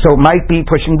saying. So it might be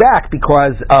pushing back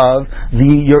because of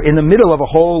you're in the middle of a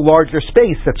whole larger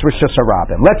space that's Reshus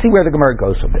Harabim. Let's see where the Gemara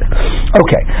goes with this.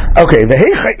 Okay, the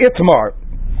Heicha Itmar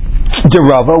de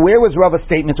Rava, where was Rava's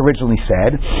statement originally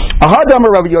said? Ahadam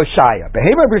Rabbi Yoshaya,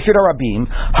 Behema Reshut Harabim,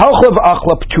 Halchav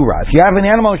Achla Ptura. If you have an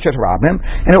animal in Reshut Harabim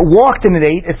and it walked and it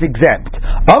ate, it's exempt.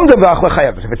 Amda V'Achla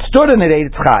Chayav. If it stood and it ate,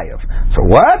 it's Chayav. So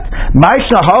what?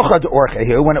 Ma'ishna Halchad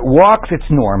Orchehu. When it walks, it's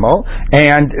normal,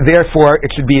 and therefore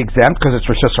it should be exempt because it's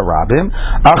Reshut Harabim.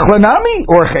 Achlanami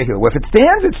Orchehu. If it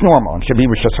stands, it's normal and should be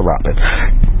Reshut Harabim.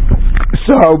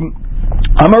 So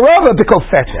Amarava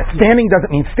b'kofetzet. Standing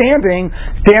doesn't mean standing.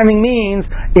 Standing means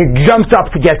it jumped up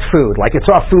to get food. Like it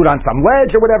saw food on some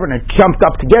ledge or whatever and it jumped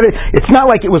up to get it. It's not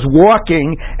like it was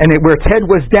walking and where its head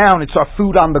was down it saw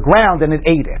food on the ground and it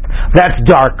ate it. That's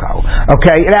darko.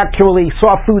 Okay? It actually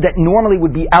saw food that normally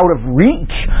would be out of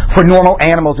reach for normal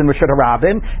animals in Reshut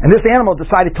Harabim, and this animal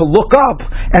decided to look up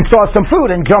and saw some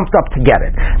food and jumped up to get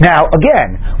it. Now,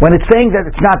 again, when it's saying that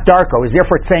it's not darko, is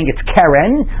therefore it's saying it's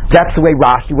keren. That's the way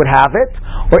Rashi would have it. it?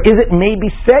 Or is it maybe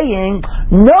saying,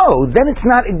 no, then it's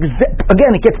not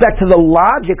again, it gets back to the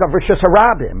logic of Rishus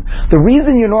Harabim. The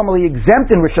reason you're normally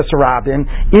exempt in Rishus Harabim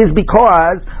is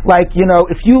because,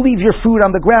 if you leave your food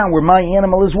on the ground where my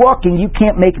animal is walking, you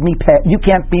can't make me you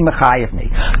can't be mechayev me.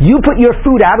 You put your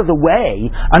food out of the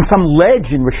way on some ledge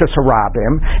in Rishus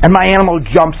Harabim, and my animal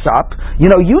jumps up.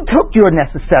 You took your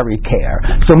necessary care,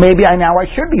 so maybe I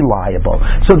should be liable.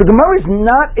 So the Gemara is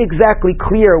not exactly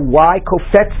clear why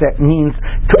kofetzet means,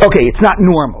 it's not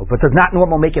normal, but does not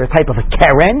normal make it a type of a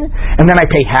keren, and then I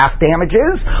pay half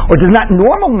damages? Or does not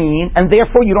normal mean, and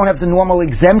therefore you don't have the normal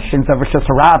exemptions of Rishus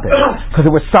Harabim, because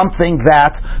it was something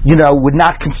that, would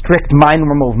not constrict my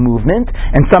normal movement,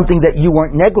 and something that you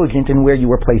weren't negligent in where you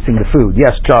were placing the food.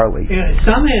 Yes, Charlie?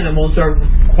 Some animals are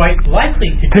quite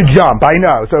likely to jump, I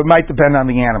know, so it might depend on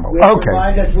the animal. Okay.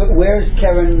 Remind us, where's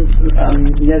Keren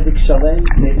Nezik Shalem?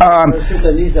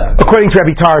 According to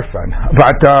Rabbi Tarfon,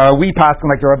 but we pass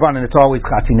like the Rabbanan, it's always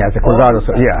Chatzi Nezik, regardless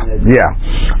of,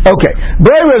 Okay,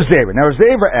 B'rei Rav Zera. Now Rav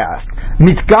Zera asked,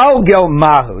 Mitgalgel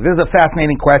Mahu. This is a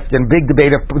fascinating question, big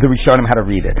debate of the Rishonim how to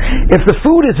read it. If the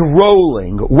food is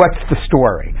rolling, what's the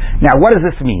story? Now, what does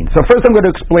this mean? So first I'm going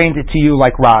to explain it to you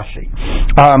like Rashi.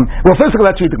 First of all,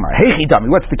 let's read the Gemara. Hey,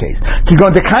 Chidami, what's the case?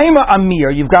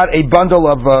 Amir, you've got a bundle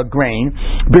of grain,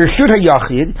 Birshut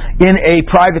HaYachid, in a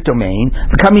private domain,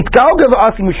 and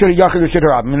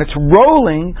it's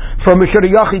rolling from Rishut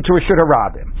HaYachid to Rishut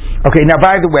HaRabim. Okay, now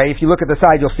by the way, if you look at the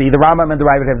side, you'll see the Rambam and the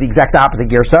Rabbi have the exact opposite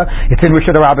girsa. It's in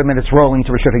Rishut HaRabim and it's rolling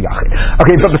to Rishut HaYachid.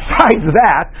 Okay, but besides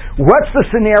that, what's the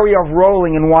scenario of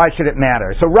rolling and why should it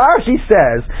matter? So Rashi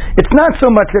says, it's not so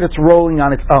much that it's rolling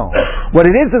on its own. What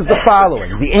it is the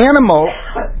following. The animal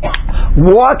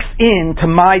walks into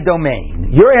my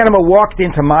domain. Your animal walked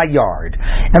into my yard.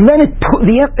 And then it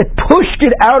pushed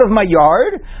it out of my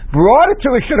yard, brought it to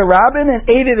Rishut HaRabim, and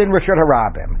ate it in Rishut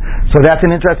HaRabim. So that's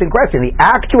an interesting question. The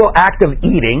actual act of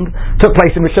eating took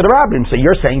place in Rishut HaRabim, so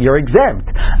you're saying you're exempt.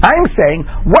 I'm saying,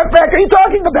 what the heck are you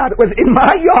talking about? It was in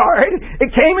my yard.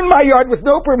 It came in my yard with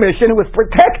no permission. It was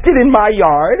protected in my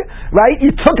yard, right?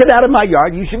 You took it out of my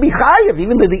yard. You should be chayiv,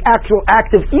 even though the actual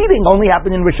act of eating only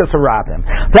happened in Rishut HaRabim.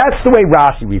 That's the way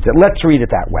Rashi reads it. Let's read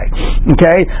it that way.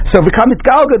 Okay? So v'kamit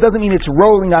galga doesn't mean it's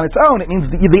rolling on its own. It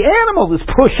means the animal is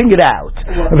pushing it out.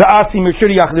 1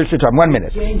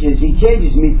 minute. He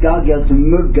changes mitgalgel to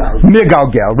muggalgel.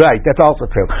 Miggalgel, right, that's also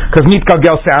true. Because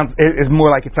mitgalgel is more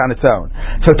like it's on its own.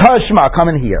 So Tashma, come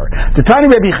in here. The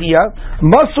Tani Rabbi Chia,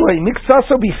 Masrei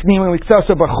miksaso bifnim and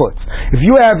miksaso b'chutz. If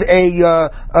you have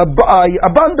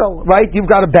a bundle, right? You've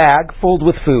got a bag filled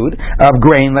with food, of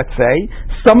grain, let's say.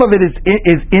 Some of it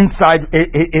is inside,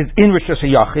 is in Rishus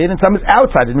HaYachid, and some is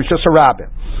outside in Rishus HaRabim.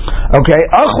 Okay,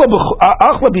 achla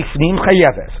bifnim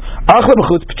chayeves. Achla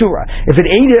b'chutz p'tura. If it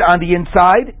ate it on the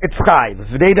inside, it's chayiv.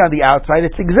 If it ate it on the outside,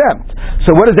 it's exempt.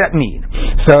 So what does that mean?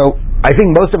 So I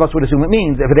think most of us would assume it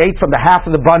means if it ate from the half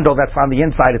of the bundle that's on the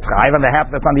inside, it's chayiv, and the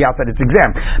half that's on the outside, it's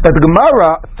exempt. But the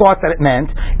Gemara thought that it meant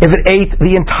if it ate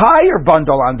the entire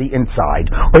bundle on the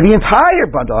inside, or the entire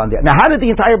bundle on the outside. Now, how did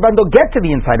the entire bundle get to the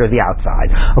inside or the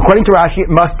outside? According to Rashi, it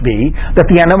must be that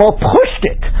the animal pushed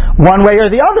it one way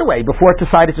or the other way before it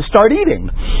decided to start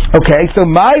eating. Okay, so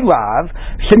my love,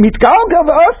 shemitgalgal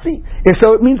v'asi.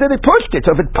 So it means that it pushed it.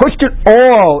 So if it pushed it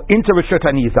all into Rishut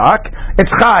HaNizak,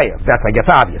 it's chayiv. That's, I guess,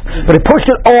 obvious. But it pushed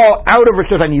it all out of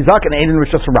Rishut HaNizak and ate in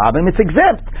Rishut HaRabim, it's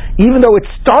exempt, even though it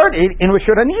started in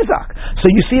Rishut HaNizak.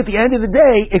 So you see, at the end of the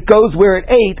day, it goes where it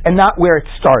ate and not where it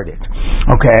started.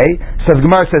 Okay? So the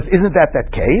Gemara says, isn't that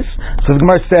case? So the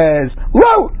Gemara says,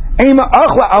 lo! No, it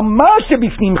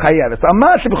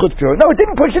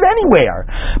didn't push it anywhere.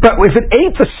 But if it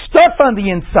ate the stuff on the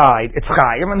inside, it's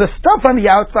chayiv, and the stuff on the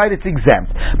outside, it's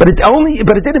exempt. But it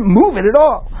didn't move it at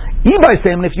all.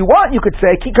 If you want, you could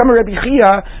say, Kikama Rabbi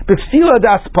Chia b'fsila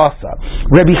das pasa.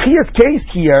 Rabbi Chia's case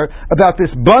here about this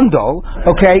bundle,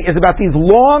 okay, is about these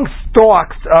long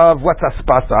stalks of what's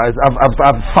aspasa,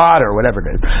 of fodder, whatever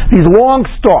it is. These long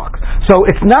stalks. So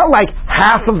it's not like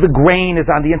half of the grain is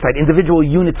on the inside, individual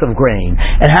units of grain,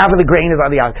 and half of the grain is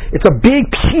on the outside. It's a big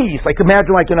piece. Like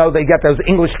imagine, they get those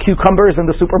English cucumbers in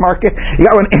the supermarket. You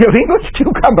got an English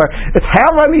cucumber. It's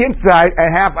half on the inside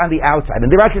and half on the outside. And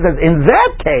the Rashi says, in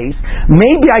that case,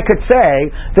 maybe I could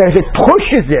say that if it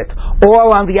pushes it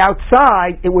all on the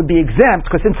outside, it would be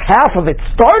exempt, because since half of it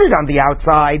started on the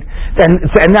outside, and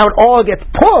now it all gets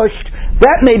pushed,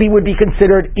 that maybe would be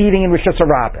considered eating in Rosh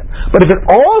Hashanah. But if it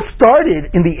all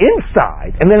started in the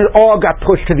inside, and then it all got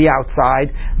pushed to the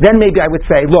outside, then maybe I would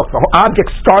say, look, the object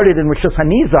started in Rosh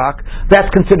Hashanah, that's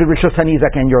considered Rosh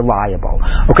Hashanah and you're liable.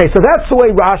 Okay, so that's the way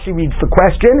Rashi reads the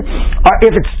question.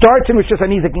 If it starts in Rosh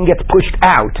Hashanah and gets pushed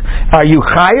out, are you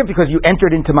chayav because you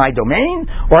entered into my domain,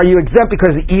 or are you exempt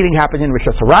because the eating happened in Rosh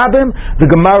Hashanah? The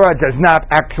Gemara does not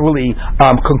actually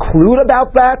conclude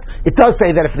about that. It does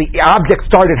say that if the object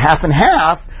started half and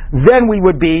half, then we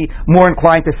would be more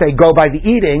inclined to say go by the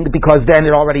eating, because then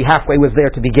it already halfway was there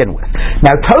to begin with.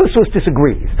 Now Tosfos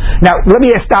disagrees. Now let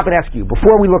me stop and ask you,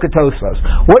 before we look at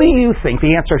Tosfos, what do you think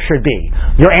the answer should be?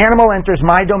 Your animal enters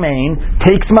my domain,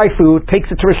 takes my food, takes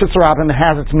it to Rosh Hashanah, and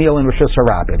has its meal in Rosh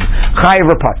Hashanah.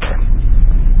 Chayav or patur?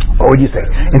 What would you say?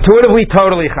 Intuitively,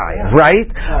 totally chayav, right?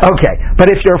 Okay.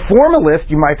 But if you're a formalist,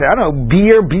 you might say, I don't know,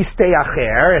 beer, bistei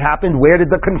acher, it happened, where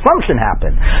did the consumption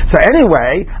happen? So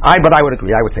anyway, I would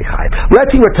agree, I would say chayav.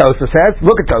 Let's see what Tosfos says.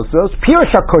 Look at Tosfos. Pir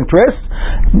shakuntris,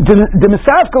 the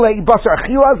misavkale basar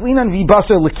achilas linan vi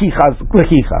basar lekicha.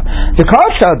 The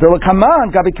kasha, the lekaman,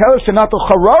 gabikel shenato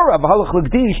charora, v'halach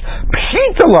l'gdish,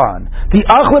 pshitalan, the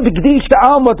achla b'gdish, the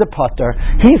alma de pater.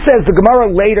 He says, the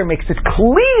Gemara later makes it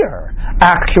clear,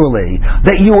 actually,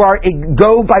 that you are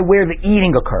go by where the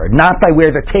eating occurred, not by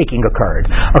where the taking occurred.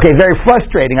 Okay, very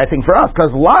frustrating, I think, for us,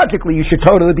 because logically you should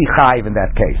totally be chayiv in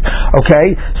that case.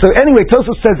 Okay, so anyway,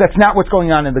 Tosfos says that's not what's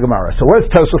going on in the Gemara. So what does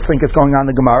Tosfos think is going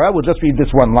on in the Gemara? We'll just read this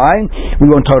one line.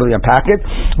 We won't totally unpack it.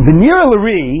 The Nir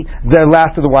Lari, the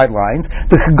last of the wide lines,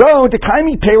 the Chago, the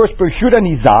Kaimi Perish Bershuda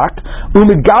Nizak,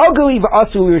 Umigalgali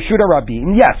V'asu L'Reshuda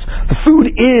Rabim. Yes, the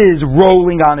food is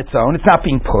rolling on its own. It's not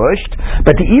being pushed.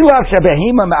 But the Ilav Shabehima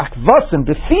so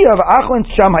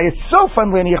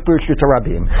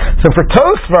for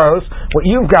Tosfos, what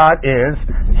you've got is,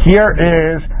 here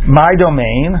is my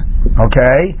domain,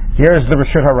 okay, here's the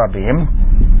Reshut HaRabim,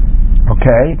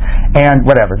 okay, and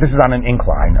whatever, this is on an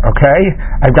incline, okay,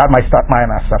 I've got my stuff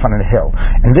on a hill,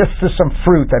 and this is some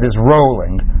fruit that is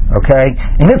rolling, okay,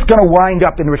 and it's going to wind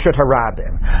up in Reshut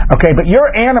HaRabim, okay, but your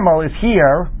animal is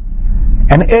here,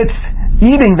 and it's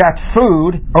eating that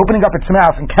food, opening up its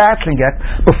mouth and catching it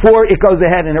before it goes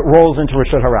ahead and it rolls into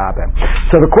Reshut HaRabim.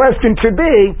 So the question should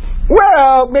be,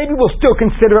 well, maybe we'll still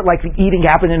consider it like the eating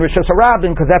happened in Reshut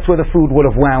HaRabim, because that's where the food would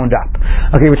have wound up.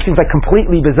 Okay, which seems like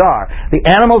completely bizarre. The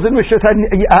animal's in Reshut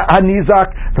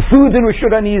HaNizak, the food's in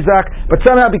Reshut HaNizak, but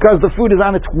somehow because the food is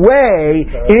on its way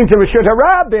into Reshut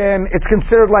HaRabim, it's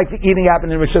considered like the eating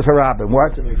happened in Reshut HaRabim.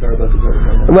 What?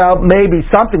 Well, maybe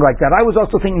something like that. I was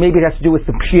also thinking maybe it has to do with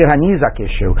the Pshir HaNizak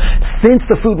issue. Since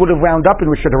the food would have wound up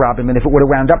in Reshut HaRabim, and if it would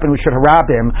have wound up in Reshut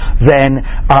HaRabim, then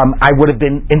I would have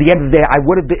been, in the end of the day, I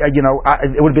would have been,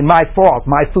 it would have been my fault.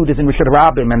 My food is in Reshut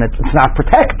HaRabim and it's not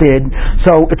protected,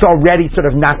 so it's already sort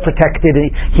of not protected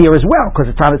here as well,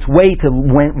 because it's on its way to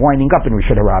winding up in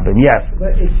Reshut HaRabim. Yes?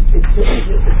 But it's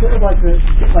sort of like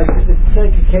it's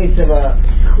like a case of a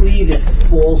tree that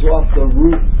falls off the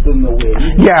roof from the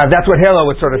wind. Yeah, that's what Hillel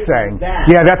was sort of saying.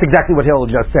 Yeah, that's exactly what Hillel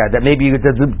just said, that maybe you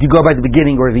go by the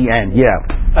beginning or the end. Yeah.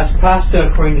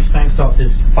 Pasta, according to Spankstoff,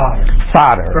 is fodder.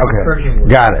 Fodder, okay.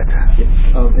 Got it.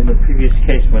 In the previous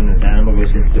case, when an animal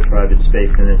goes into the private space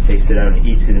and then takes it out and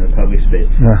eats it in the public space,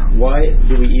 why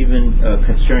do we even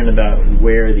concern about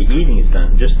where the eating is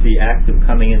done? Just the act of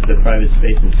coming into the private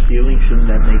space and stealing,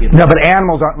 shouldn't that make it? No, but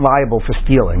animals aren't liable for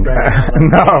stealing. Right.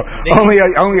 No,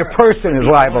 only a person is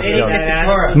liable for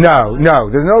stealing. No,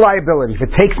 there's no liability. If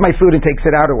it takes my food and takes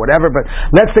it out or whatever, but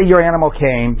let's say your animal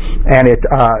came and it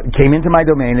came into my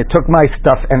domain, it took my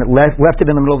stuff and it left it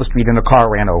in the middle of the street and a car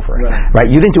ran over it. Right?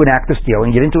 You didn't do an act of stealing,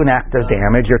 you didn't do an act of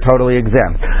damage, you're totally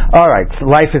exempt. Alright, so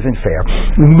life isn't fair.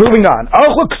 Moving on.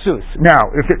 Now,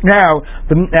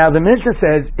 the Mishnah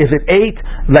says if it ate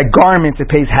like garments, it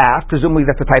pays half, presumably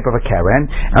that's a type of a keren,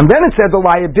 and then it said the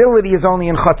liability is only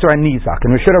in chatzar and nizak.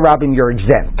 In Reshut HaRabim you're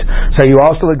exempt. So you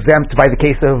also exempt by the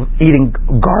case of eating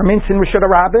garments in Reshut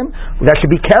HaRabim, that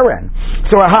should be keren.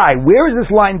 So where is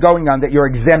this line going on that you're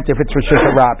exempt if it's Reshut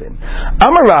HaRabim?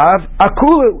 Amarav,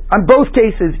 akulu, on both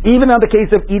cases, even on the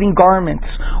case of eating garments.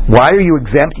 Why are you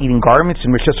exempt eating garments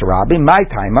in Reshut HaRabim? My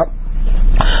time up.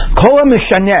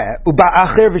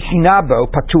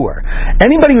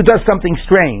 Anybody who does something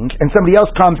strange and somebody else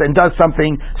comes and does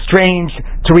something strange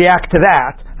to react to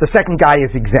that, the second guy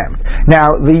is exempt. Now,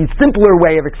 the simpler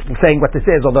way of saying what this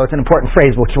is, although it's an important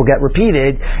phrase which will get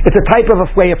repeated, it's a type of a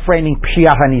way of framing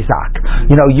pshia hanizak.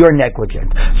 You're negligent.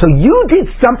 So you did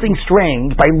something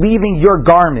strange by leaving your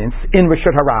garments in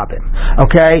Reshut Harabim.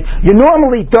 Okay? You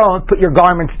normally don't put your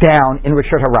garments down in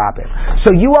Reshut Harabim.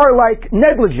 So you are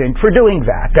negligent for doing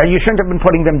that. You shouldn't have been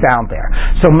putting them down there.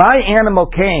 So my animal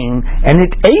came and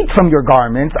it ate from your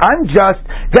garments.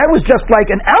 That was just like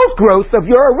an outgrowth of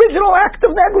your original act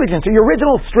of negligence, or your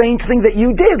original strange thing that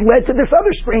you did led to this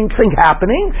other strange thing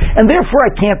happening, and therefore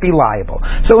I can't be liable.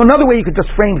 So another way you could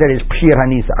just frame that is pshir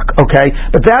hanizak, okay?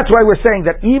 But that's why we're saying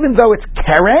that even though it's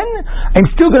keren, I'm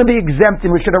still going to be exempt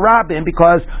in Reshut Harabim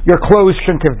because your clothes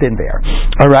shouldn't have been there.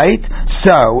 Alright?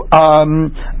 So,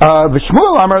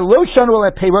 V'shmuel Amar, lo shanu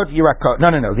ale peirot yirakot. No.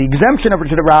 The exemption of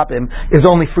Reshut Harabim is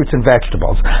only fruits and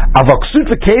vegetables. Avoksut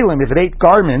v'kelim, if it ate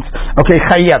garments, okay,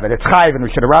 chayevet, it's chayev in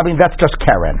Reshut Harabim, that's just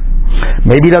keren.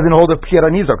 Maybe he doesn't hold a pshir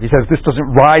hanizak. He says this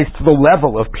doesn't rise to the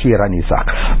level of pshir hanizak.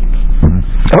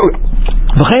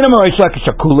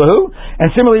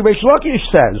 And similarly, Reish Lakish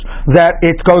says that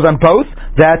it goes on both.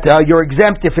 That you're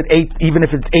exempt if it ate, even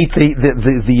if it ate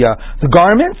the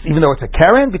garments, even though it's a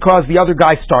keren, because the other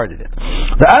guy started it.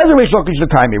 The other Reish Lakish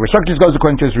goes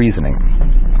according to his reasoning.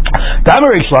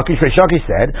 Reish Lakish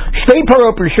said,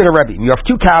 you have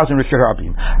two cows in Reshut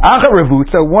Harabim.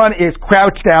 So one is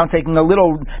crouched down, taking a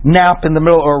little nap in the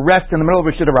middle, or rest in the middle of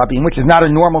Reshut Harabim, which is not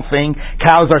a normal thing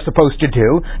cows are supposed to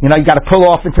do. You got to pull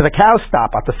off into the cow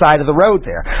stop at the side of the road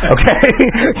there. Okay?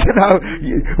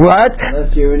 What?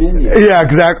 Unless you're in India. Yeah,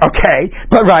 exactly. Okay.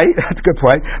 But right, that's a good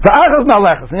point. The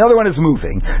other one is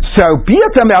moving. So,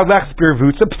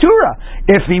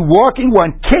 if the walking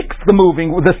one kicks the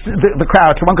moving, the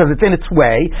crouch one, because it's in its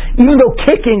way, even though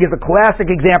kicking is a classic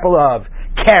example of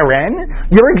keren,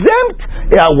 you're exempt.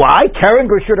 Why? Keren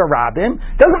Reshut Harabim.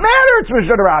 Doesn't matter, it's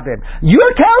Reshut Harabim.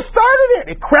 Your cow started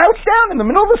it. It crouched down in the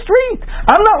middle of the street.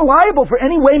 I'm not liable for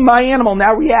any way my animal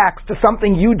now reacts to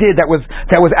something you did that was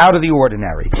out of the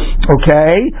ordinary.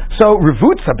 Okay? So,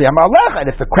 Revutza b'amalecha, and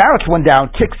if the crouch one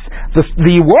down kicks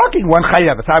the walking one,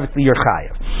 chayav, it's obviously your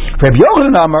chayav. Rabbi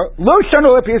Yochanan Amar, lo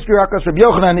shanu le'piyas b'yakos. Rabbi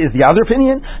Yochanan is the other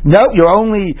opinion. No, you're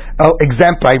only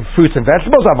exempt by fruits and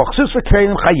vegetables. Avachsus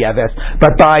v'kelim chayeves.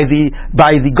 But by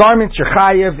the garments, you're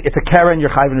chayev. It's a keren,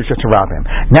 you're chayev in Reshut Harabim.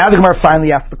 Now the Gemara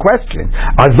finally asks the question: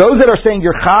 are those that are saying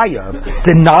you're chayev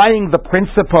denying the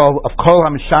principle of kol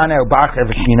hamishana u'bacher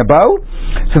v'shinabo?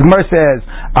 So the Gemara says,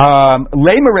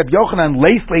 Leimer Rabbi Yochanan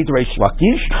leis leit Reish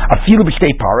Lakish afilu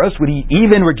b'shtei paros. Would he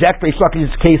even reject Reish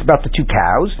Lakish's case about the two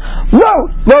cows?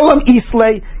 Lo lam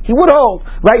islay. He would hold,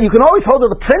 right? You can always hold to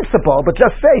the principle, but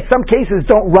just say some cases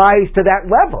don't rise to that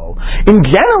level. In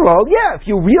general, if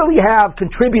you really have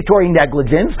contributory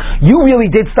negligence, you really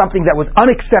did something that was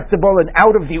unacceptable and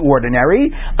out of the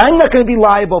ordinary, I'm not going to be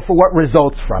liable for what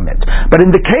results from it. But in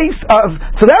the case of,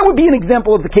 so that would be an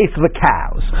example of the case of the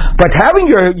cows. But having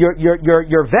your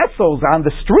vessels on the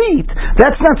street,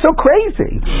 that's not so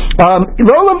crazy.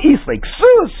 Lolam islay,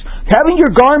 ksus, having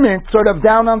your garment sort of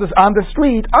down on the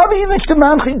street,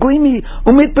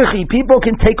 people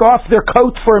can take off their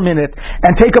coats for a minute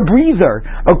and take a breather,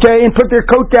 okay, and put their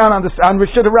coat down on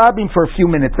Reshut Harabim for a few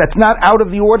minutes. That's not out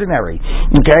of the ordinary,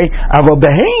 okay?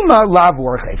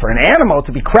 For an animal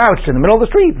to be crouched in the middle of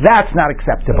the street, that's not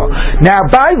acceptable. Now,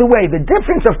 by the way, the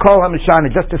difference of kol hamishana,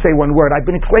 just to say one word, I've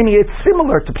been explaining it's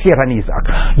similar to pshir hanizak.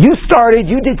 You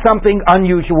did something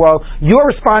unusual, you're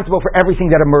responsible for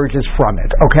everything that emerges from it,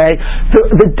 okay? So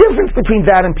the difference between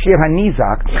that and pshir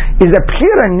hanizak is that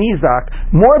pshir hanizak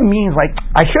more means like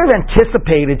I should have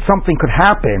anticipated something could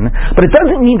happen, but it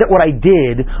doesn't mean that what I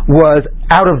did was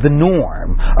out of the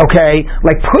norm. Okay,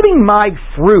 like putting my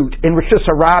fruit in Reshut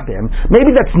Harabim,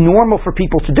 maybe that's normal for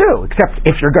people to do. Except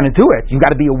if you're going to do it, you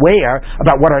got to be aware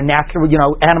about what our natural,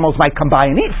 animals might come by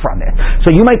and eat from it.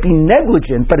 So you might be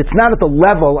negligent, but it's not at the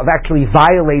level of actually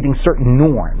violating certain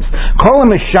norms. Kol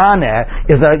hamishana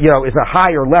is a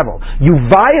higher level. You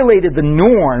violated the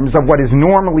norms of what is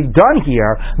normally done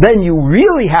here, then you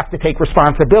really have to take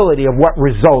responsibility of what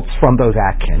results from those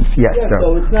actions. Yes, sir.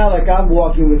 So it's not like I'm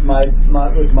walking with my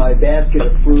basket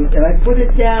of fruit and I put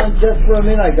it down just for a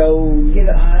minute. I go,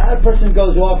 that person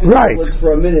goes off and looks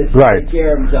for a minute to take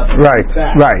care of himself.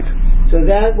 Right. So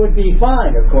that would be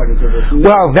fine according to this.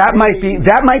 Well, that might be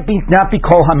not be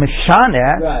kol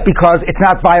hamishana because it's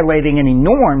not violating any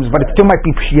norms, but it still might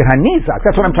be pshir hanizak.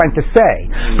 That's what I'm trying to say.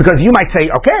 Because you might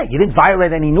say, okay, you didn't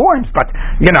violate any norms, but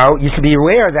you should be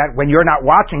aware that when you're not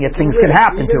watching it, things can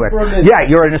happen to it.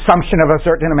 Yeah, you're an assumption of a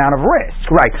certain amount of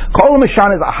risk, right? Kol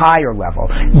hamishana is a higher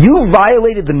level. You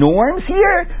violated the norms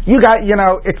here. You got,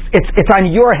 it's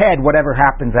on your head whatever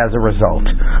happens as a result.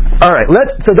 All right,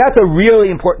 so that's a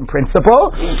really important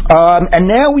principle. And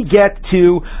now we get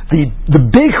to the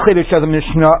big chiddush of the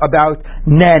Mishnah about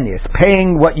nenis,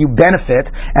 paying what you benefit,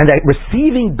 and that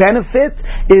receiving benefit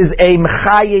is a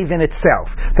mechayev in itself.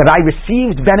 That I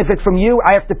received benefit from you,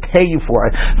 I have to pay you for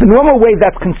it. The normal way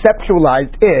that's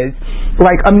conceptualized is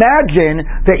like imagine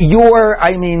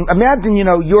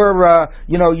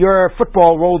your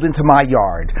football rolled into my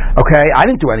yard. Okay, I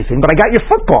didn't do anything, but I got your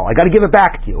football. I got to give it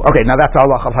back to you. Okay, now that's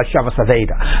Allah of Hashavas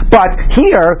Aveda. But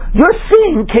here, your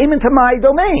sin came into my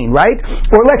domain, right?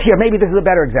 Or maybe this is a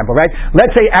better example, right?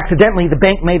 Let's say accidentally the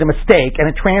bank made a mistake and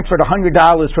it transferred $100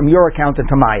 from your account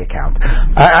into my account.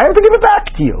 I have to give it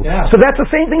back to you. Yeah. So that's the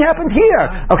same thing happened here.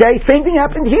 Okay, same thing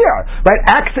happened here, right?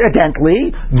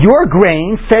 Accidentally, your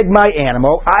grain fed my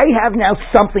animal. I have now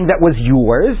something that was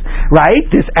yours, right?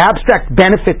 This abstract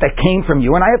benefit that came from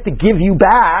you, and I have to give you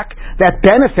back that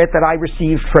benefit that I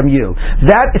received from you.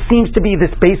 That seems to be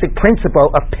this basic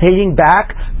principle of paying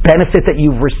back benefit that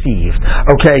you've received.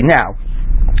 Okay, now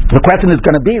the question is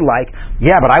going to be like,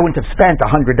 yeah, but I wouldn't have spent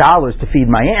 $100 to feed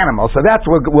my animal, so that's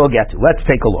what we'll get to. Let's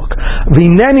take a look.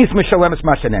 V'nenis mishalemis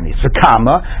mashanenis. So,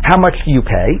 Kamma, how much do you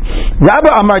pay?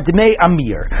 Rabbi Amar Dmei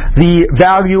Amir, the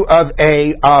value of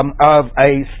a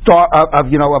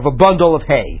bundle of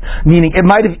hay, meaning it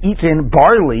might have eaten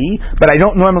barley, but I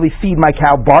don't normally feed my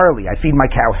cow barley. I feed my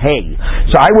cow hay,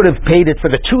 so I would have paid it for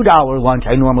the $2 lunch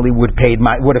I normally would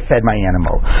have fed my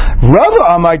animal. Rabbi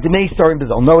Amar Dmei Sarim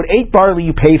Bizol. No, it ate barley.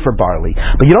 You pay for barley,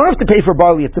 but you don't have to pay for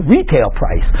barley at the retail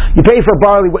price. You pay for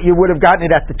barley what you would have gotten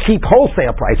it at the cheap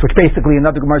wholesale price, which basically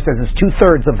another Gemara says is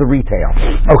 2/3 of the retail.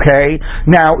 Okay,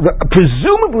 now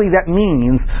presumably that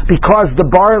means because the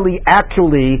barley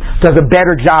actually does a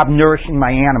better job nourishing my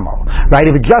animal, right?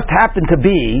 If it just happened to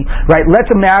be, right,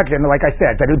 let's imagine, like I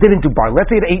said, that it didn't do barley.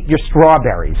 Let's say it ate your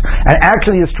strawberries, and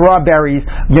actually the strawberries,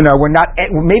 were not,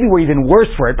 maybe were even worse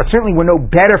for it, but certainly were no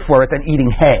better for it than eating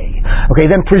hay. Okay,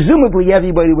 then presumably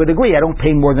everybody would agree I don't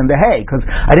pay more than the hay because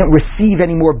I didn't receive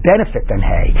any more benefit than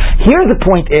hay. Here the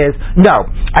point is, no,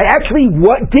 I actually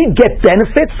did get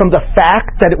benefit from the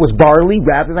fact that it was barley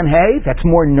rather than hay. That's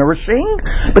more nourishing,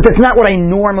 but that's not what I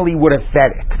normally would have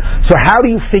fed it. So how do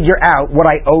you figure out what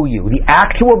I owe you? The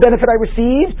actual benefit I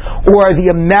received or the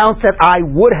amount that I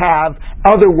would have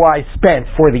otherwise spent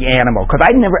for the animal? Because I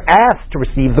never asked to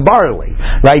receive the barley,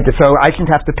 right? So I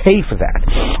shouldn't have to pay for that.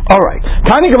 All right.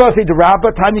 Tani Kavasi de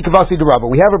Rabba, Tani Kavasi de Rabba.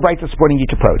 We have a bright supporting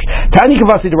each approach. Tani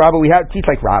Kavasi de Rabba, we have teach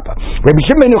like Rabba. Rabbi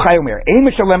Shimon Yomer, Ein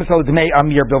Mishalem Sal Dmei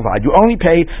Amir Bilvad. You only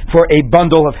pay for a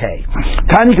bundle of hay.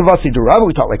 Tani Kavasi de Rabba,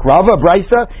 we talk like Rava,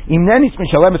 Brisa, Imnenis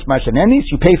Mishalem Mashanenis,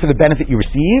 you pay for the benefit you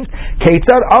received.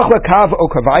 Ketzad, Achla Kav O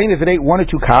Kavayim, if it ate 1 or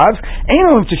 2 kavs, Ein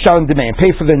Olim to Shalom Dmei, and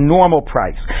pay for the normal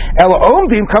price. But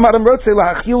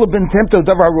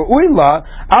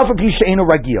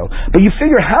you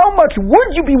figure how much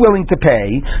would you be willing to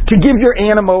pay to give your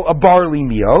animal a barley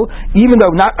meal, even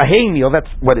though not a hay meal, that's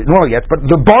what it normally gets, but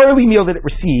the barley meal that it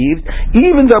received,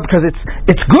 even though because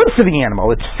it's good for the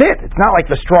animal, it's fit, it's not like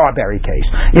the strawberry case.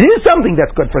 It is something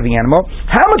that's good for the animal.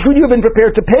 How much would you have been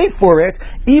prepared to pay for it,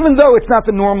 even though it's not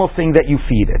the normal thing that you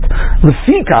feed it?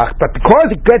 But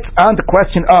because it gets on the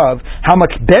question of how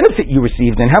much benefit you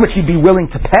received and how much you'd be willing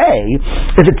to pay,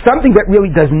 if it's something that really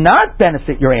does not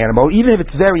benefit your animal, even if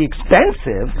it's very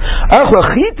expensive,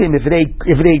 if it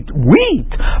ate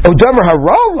wheat,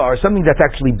 or something that's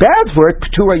actually bad for it,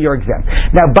 you're exempt.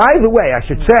 Now, by the way, I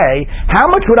should say, how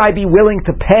much would I be willing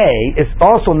to pay is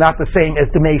also not the same as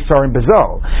the Dmei Sarim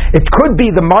Bezol. It could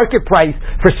be the market price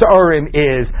for Sarim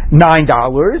is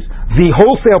 $9, the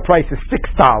wholesale price is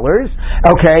 $6,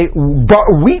 okay, but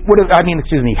hay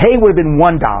would have been $1,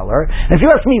 and if you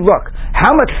ask me, look,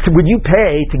 how much would you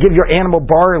pay to give your animal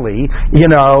barley,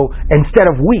 instead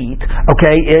of wheat,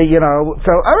 okay,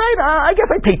 so alright, I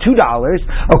guess I'd pay $2,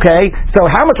 okay, so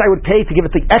how much I would pay to give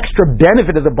it the extra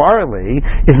benefit of the barley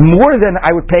is more than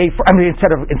I would pay for,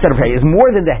 instead of hay, is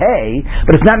more than the hay,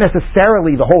 but it's not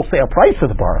necessarily the wholesale price of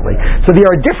the barley. So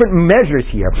there are different measures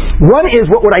here. One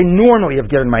is what would I normally have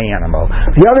given my animal.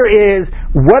 The other is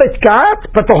what it got,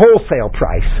 but the wholesale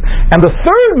price. And the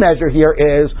third measure here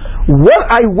is what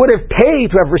I would have have paid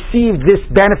to have received this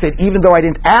benefit, even though I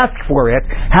didn't ask for it,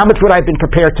 how much would I have been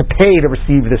prepared to pay to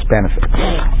receive this benefit?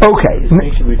 Okay.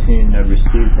 Distinction between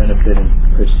received benefit and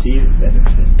perceived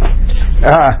benefit.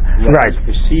 Right.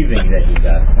 Perceiving that he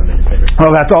got from it. Oh,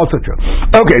 that's also true.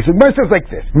 Okay, so it says like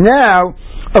this. Now,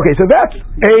 okay, so that's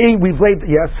we've laid,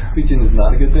 yes? Chidin is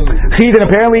not a good thing? Chidin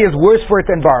apparently is worse for it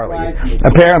than barley.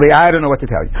 Apparently, I don't know what to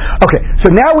tell you. Okay,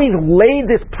 so now we've laid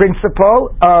this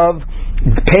principle of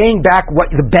paying back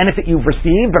what the benefit you've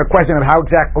received, but a question of how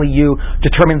exactly you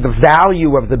determine the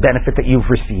value of the benefit that you've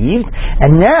received.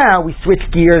 And now we switch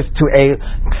gears to a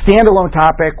standalone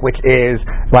topic, which is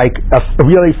like a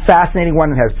really fascinating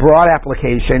one and has broad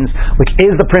applications, which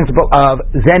is the principle of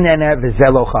zenene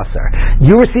v'zelo chaser.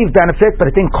 You received benefit, but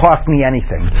it didn't cost me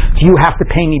anything. So you have to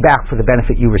pay me back for the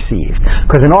benefit you received.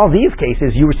 Because in all these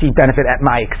cases, you received benefit at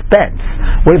my expense.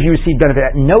 What if you received benefit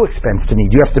at no expense to me?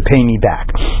 You have to pay me back.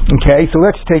 Okay? So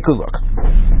let's take a look.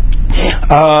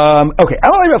 Okay.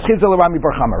 Rav Chisda said to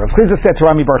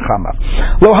Rami Bar Kamma,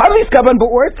 "Lo havis kavan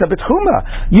b'orta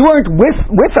b'tchuma." You weren't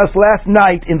with us last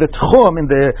night in the tchum, in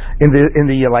the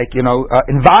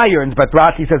environs, but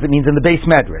Rashi says it means in the base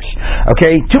medrash.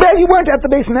 Okay. Too bad you weren't at the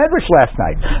base medrash last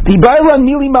night. The Baila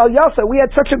Mili Mal Yasa. We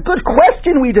had such a good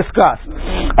question we discussed.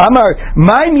 Amar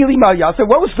my Mili Mal Yasa.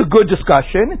 What was the good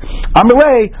discussion?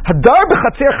 Amarei Hadar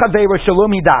b'chatzer chaveira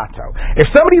shalom idato. If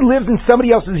somebody lives in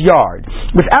somebody else's yard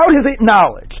without his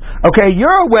knowledge, okay,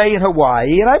 you're away in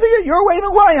Hawaii, and I think you're away in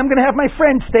Hawaii, I'm going to have my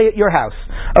friend stay at your house,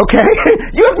 okay?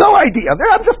 You have no idea.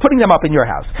 I'm just putting them up in your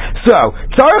house. So,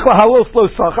 tzarech lahalos lo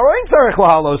sachar, or ain't tzarech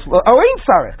lahalos, or ain't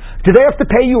tzarech. Do they have to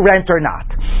pay you rent or not?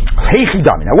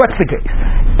 Now, what's the case?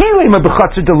 If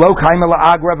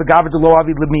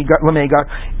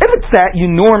it's that you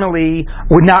normally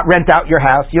would not rent out your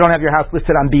house, you don't have your house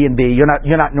listed on B&B, you're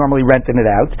not normally renting it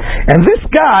out, and this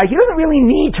guy, he doesn't really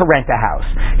need to rent a house.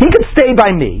 He could stay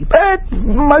by me, but I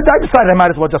decided I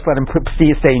might as well just let him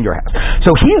stay in your house.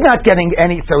 So he's not getting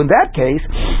any. So in that case,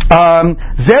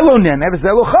 zelo nenev,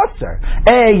 zelo chaser.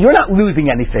 A, you're not losing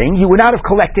anything. You would not have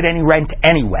collected any rent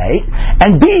anyway.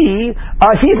 And B,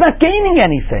 he's not gaining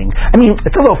anything. I mean,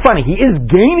 it's a little funny. He is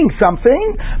gaining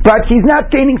something, but he's not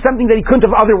gaining something that he couldn't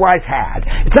have otherwise had.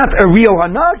 It's not a real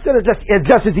hana. It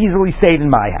just as easily stayed in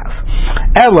my house.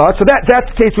 Ella. So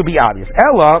that case would be obvious.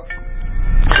 Ella.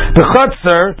 The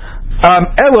chutzer,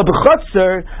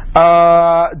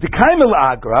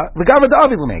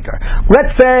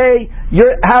 let's say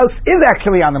your house is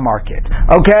actually on the market.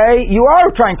 Okay, you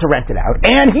are trying to rent it out,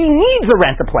 and he needs to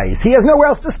rent a place. He has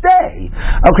nowhere else to stay.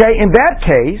 Okay, in that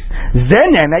case,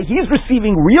 he's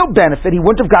receiving real benefit he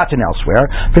wouldn't have gotten elsewhere.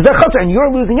 And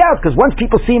you're losing out because once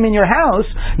people see him in your house,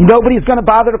 nobody's going to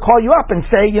bother to call you up and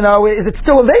say, is it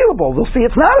still available? They'll see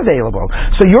it's not available.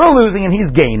 So you're losing and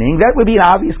he's gaining. That would be an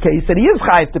obvious case that he is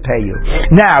chayav to pay you.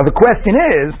 Now the question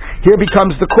is, here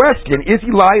becomes the question: is he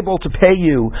liable to pay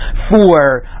you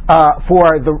for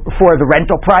the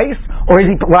rental price, or is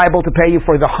he liable to pay you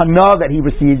for the hana that he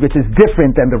received, which is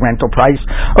different than the rental price?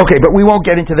 Okay, but we won't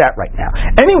get into that right now.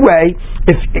 Anyway,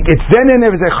 if it's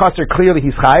zenenev zechaser, clearly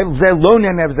he's chayav. Zelo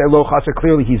nenev zelo chaser,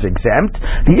 clearly he's exempt.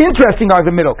 The interesting are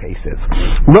the middle cases.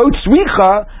 Lo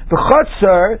tzricha the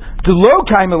chaser the lo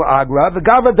kaimel agra the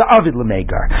gavra the avid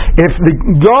lemegar. If the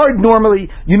yard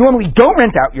you normally don't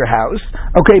rent out your house,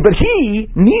 okay, but he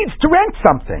needs to rent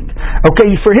something.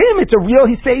 Okay, for him he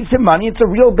saves him money, it's a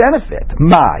real benefit.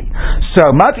 So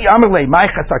Mati Amalei, my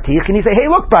chasartich, and he say, hey,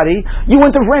 look, buddy, you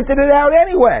wouldn't have rented it out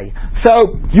anyway.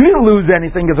 So you didn't lose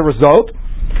anything as a result.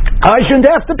 I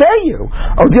shouldn't have to pay you.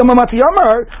 Or the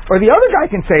other guy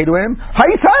can say to him,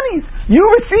 Hayitanis, you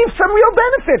received some real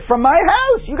benefit from my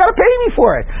house. You got to pay me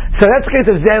for it. So that's the case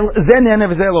of Zenen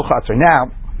of Zelo Chatzar.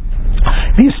 Now,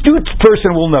 the astute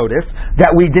person will notice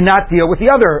that we did not deal with the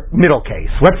other middle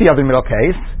case. What's the other middle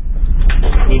case?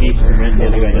 He needs to rent, the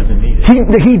other guy doesn't need it.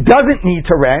 He doesn't need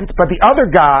to rent, but the other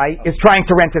guy is trying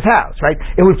to rent his house, right?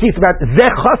 It was just about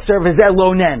Zeh Chaser v'Zeh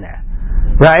Lo Nene.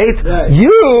 Right?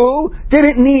 You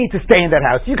didn't need to stay in that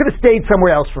house. You could have stayed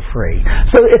somewhere else for free.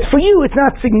 So it's for you, it's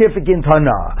not significant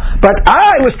hana. But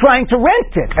I was trying to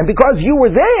rent it, and because you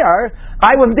were there,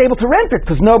 I wasn't able to rent it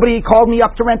because nobody called me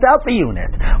up to rent out the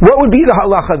unit. What would be the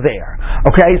halacha there?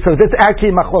 Okay, so this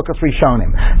actually machlokas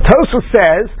rishonim. Tosfos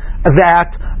says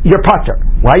that you're putter.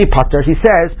 Why are you putter? He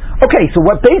says, okay, so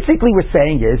what basically we're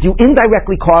saying is you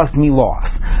indirectly caused me loss.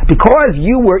 Because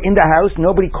you were in the house,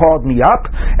 nobody called me up,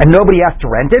 and nobody asked to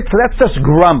rent it, so that's just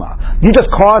grumma. You just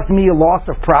caused me a loss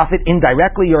of profit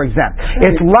indirectly. You're exempt.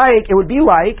 It would be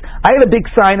like I had a big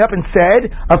sign up and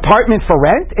said apartment for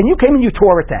rent, and you came and you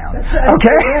tore it down.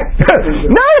 Okay?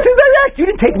 No, it's indirect. You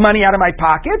didn't take money out of my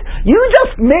pocket. You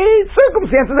just made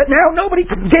circumstances that now nobody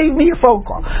gave me a phone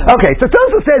call. Okay, so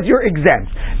Tosfos says you're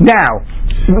exempt. Now,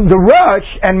 the Rosh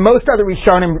and most other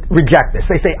Rishonim reject this.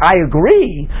 They say, I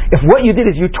agree. If what you did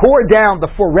is you tore down the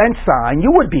for rent sign,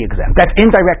 you would be exempt. That's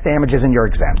indirect damages and you're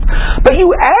exempt. But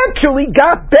you actually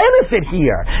got benefit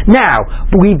here. Now,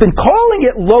 we've been calling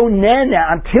it lo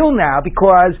nena until now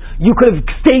because you could have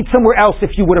stayed somewhere else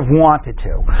if you would have wanted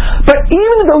to. But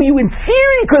even though you in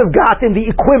theory could have gotten the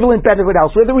equivalent benefit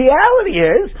elsewhere, the reality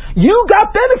is you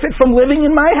got benefit from living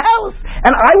in my house.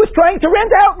 And I was trying to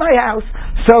rent out my house.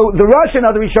 So the Rosh and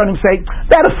other Rishonim say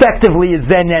that effectively is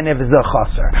zenenev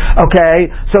chaser. Okay?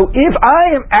 So if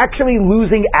I am actually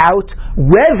losing out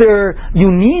whether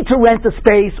you need to rent a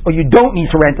space or you don't need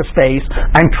to rent a space,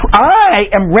 I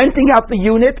am renting out the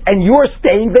unit and you're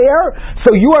staying there,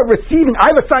 so you are receiving,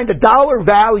 I've assigned a dollar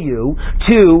value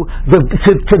to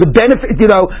the benefit,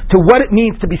 to what it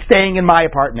means to be staying in my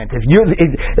apartment. If you,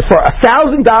 for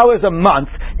 $1,000 a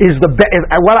month is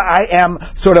what I am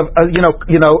sort of,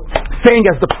 saying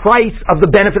as the price of the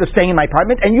benefit of staying in my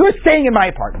apartment, and you're staying in my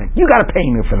apartment. You got to pay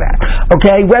me for that.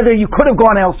 Okay? Whether you could have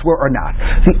gone elsewhere or not.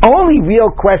 The only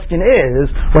real question is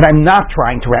when I'm not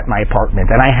trying to rent my apartment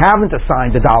and I haven't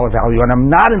assigned a dollar value and I'm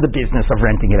not in the business of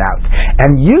renting it out,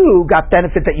 and you got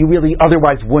benefit that you really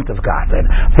otherwise wouldn't have gotten.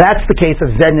 That's the case of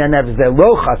zen and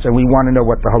lochas, and we want to know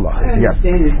what the halacha is. I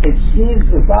understand it. It seems,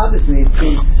 what bothers me, it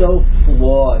seems so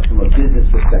flawed from a business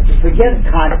perspective.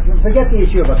 Forget the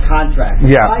issue of a contract.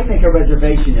 Yeah. I make a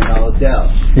reservation in a hotel.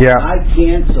 Yeah. I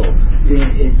cancel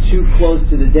it too close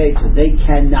to the date, so they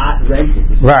cannot rent it.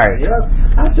 Right.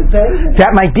 I have to pay them.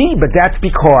 That might be, but that's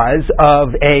because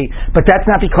but that's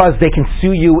not because they can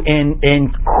sue you in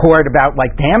court about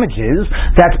like damages.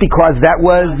 That's because that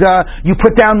was you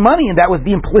put down money, and that was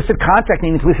the implicit contract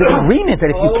and the implicit agreement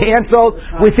that if you canceled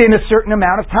within a certain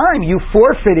amount of time, you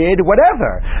forfeited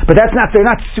whatever. But they're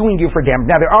not suing you for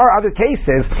damage. Now there are other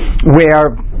cases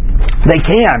where they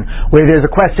where there's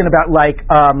a question about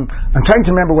I'm trying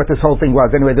to remember what this whole thing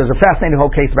was. Anyway, there's a fascinating whole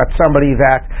case about somebody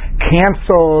that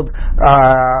canceled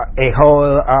a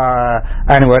whole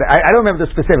anyway, I don't remember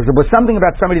the specifics. It was something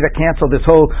about somebody that canceled this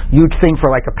whole huge thing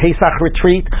for like a Pesach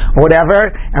retreat or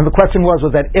whatever, and the question was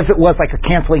that if it was like a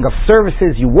canceling of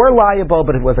services, you were liable,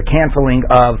 but it was a canceling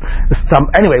of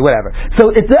whatever. So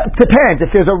it depends.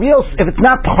 If it's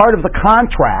not part of the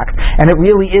contract and it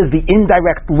really is the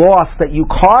indirect loss that you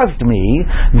caused me,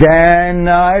 then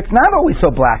it's not always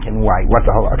so black and white what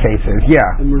the whole case is.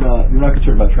 Yeah. And you're not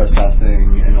concerned about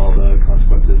trespassing and all the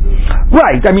consequences.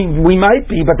 Right. I mean, we might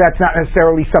be, but that's not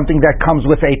necessarily something that comes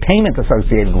with a payment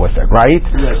associated with it, right?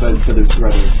 Yeah, but instead of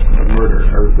threat of murder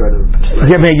or threat of...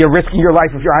 you're risking your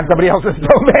life if you're on somebody else's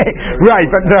domain. Right,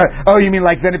 but you mean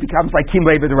like then it becomes like Kim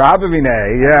Leibed Rabbi?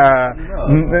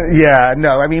 Yeah.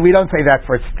 No, I mean, we don't say that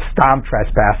for stom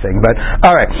trespassing, but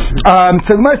alright.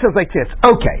 So the Gemara says like this,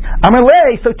 okay,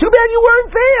 Amalei, so too bad you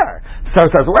weren't there. So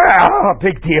it says,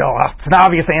 big deal. It's an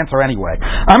obvious answer anyway.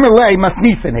 Amalei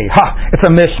Masnisini. It's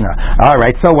a Mishnah.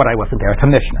 Alright, so what? I wasn't there. It's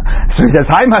a Mishnah. So he says,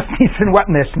 hi Masnisin,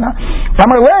 what Mishnah?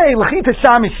 Amalei Lechita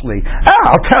Shamishli.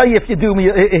 I'll tell you if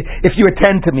you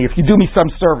attend to me, if you do me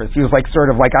some service. He was like sort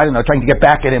of like, I don't know, trying to get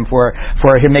back at him for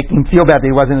him making him feel bad that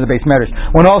he wasn't in the base medrash.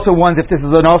 When also ones, if this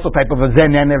is an also type of a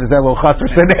zen and there's a little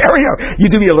chasser scenario, you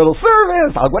do me a little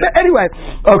service. Anyway,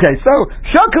 okay, so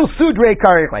Shakil Sudre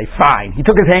Karichle. Fine. He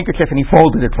took his handkerchief and he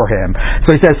folded it for him.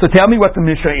 So he says, so tell me what the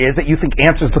Mishnah is that you think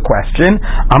answers the question.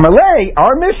 Amalei,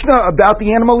 our Mishnah about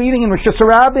the animal eating in Rosh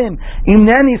Hashanah,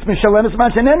 Imnenis Mishalemis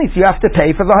Manchanenis, you have to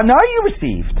pay for the hana you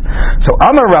received. So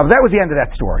Amar Rav, that was the end of that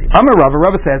story. Amar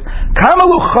Rav says,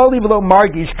 Kamalu Choli V'lo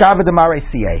Margish Kavod Amare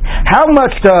Siye. How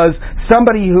much does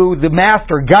somebody who the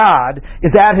master God is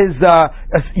at his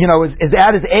is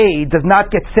at his aid, does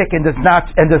not get sick and does not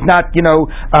and does not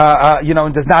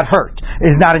hurt,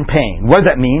 is not in pain? What does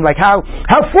that mean? Like how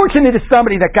fortunate is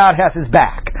somebody that God has his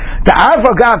back?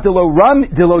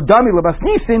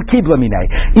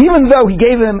 Even though he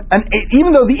gave him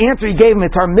even though the answer he gave him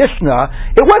it's our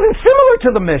Mishnah, it wasn't similar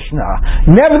to the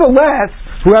Mishnah. Nevertheless,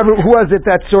 who was it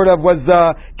that sort of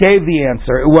gave the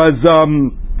answer? It was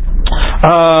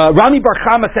Rami Bar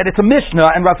Kamma said it's a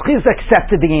Mishnah, and Rav Chizda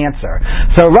accepted the answer.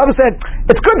 So Rav said,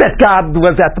 it's good that God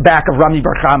was at the back of Rami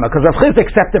Bar Kamma, because Rav Chizda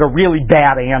accepted a really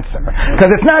bad answer. Because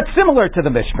it's not similar to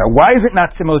the Mishnah. Why is it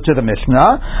not similar to the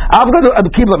Mishnah?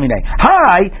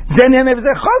 Hi,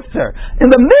 in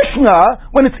the Mishnah,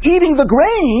 when it's eating the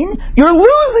grain, you're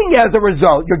losing as a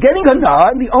result. You're getting hana,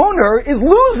 and the owner is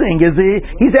losing.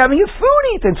 He's having his food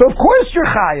eaten. So of course you're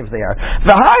chayiv there.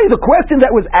 The question that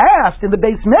was asked in the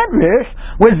base medrash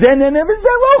was okay,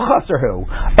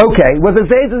 was a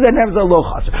lo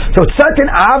chaser. So it's such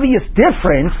an obvious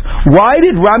difference. Why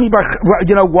did Rami Bar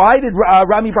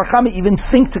Kamma even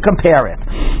think to compare it?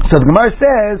 So the Gemara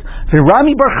says, for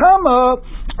Rami Bar Kamma,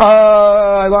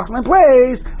 I lost my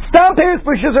place. He says,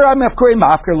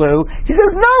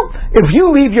 no, if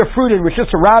you leave your fruit in Rishus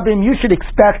Harabim, you should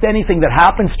expect anything that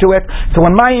happens to it. So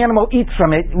when my animal eats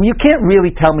from it, you can't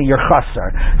really tell me you're chasser,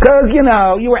 because,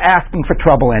 you were asking for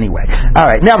trouble anyway.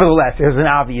 Alright, nevertheless, there's an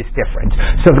obvious difference.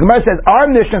 So the Gemara says, our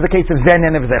Mishnah is a case of Zen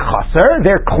and of chasser.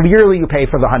 There clearly you pay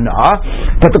for the hana.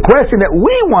 But the question that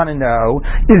we want to know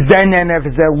is Zen and of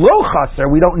lo chasser.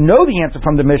 We don't know the answer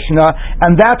from the Mishnah,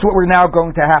 and that's what we're now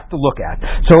going to have to look at.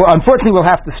 So unfortunately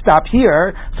we'll have to stop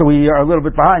here, so we are a little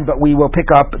bit behind, but we will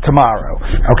pick up tomorrow,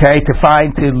 okay, to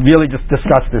really just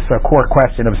discuss this core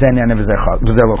question of Zen and of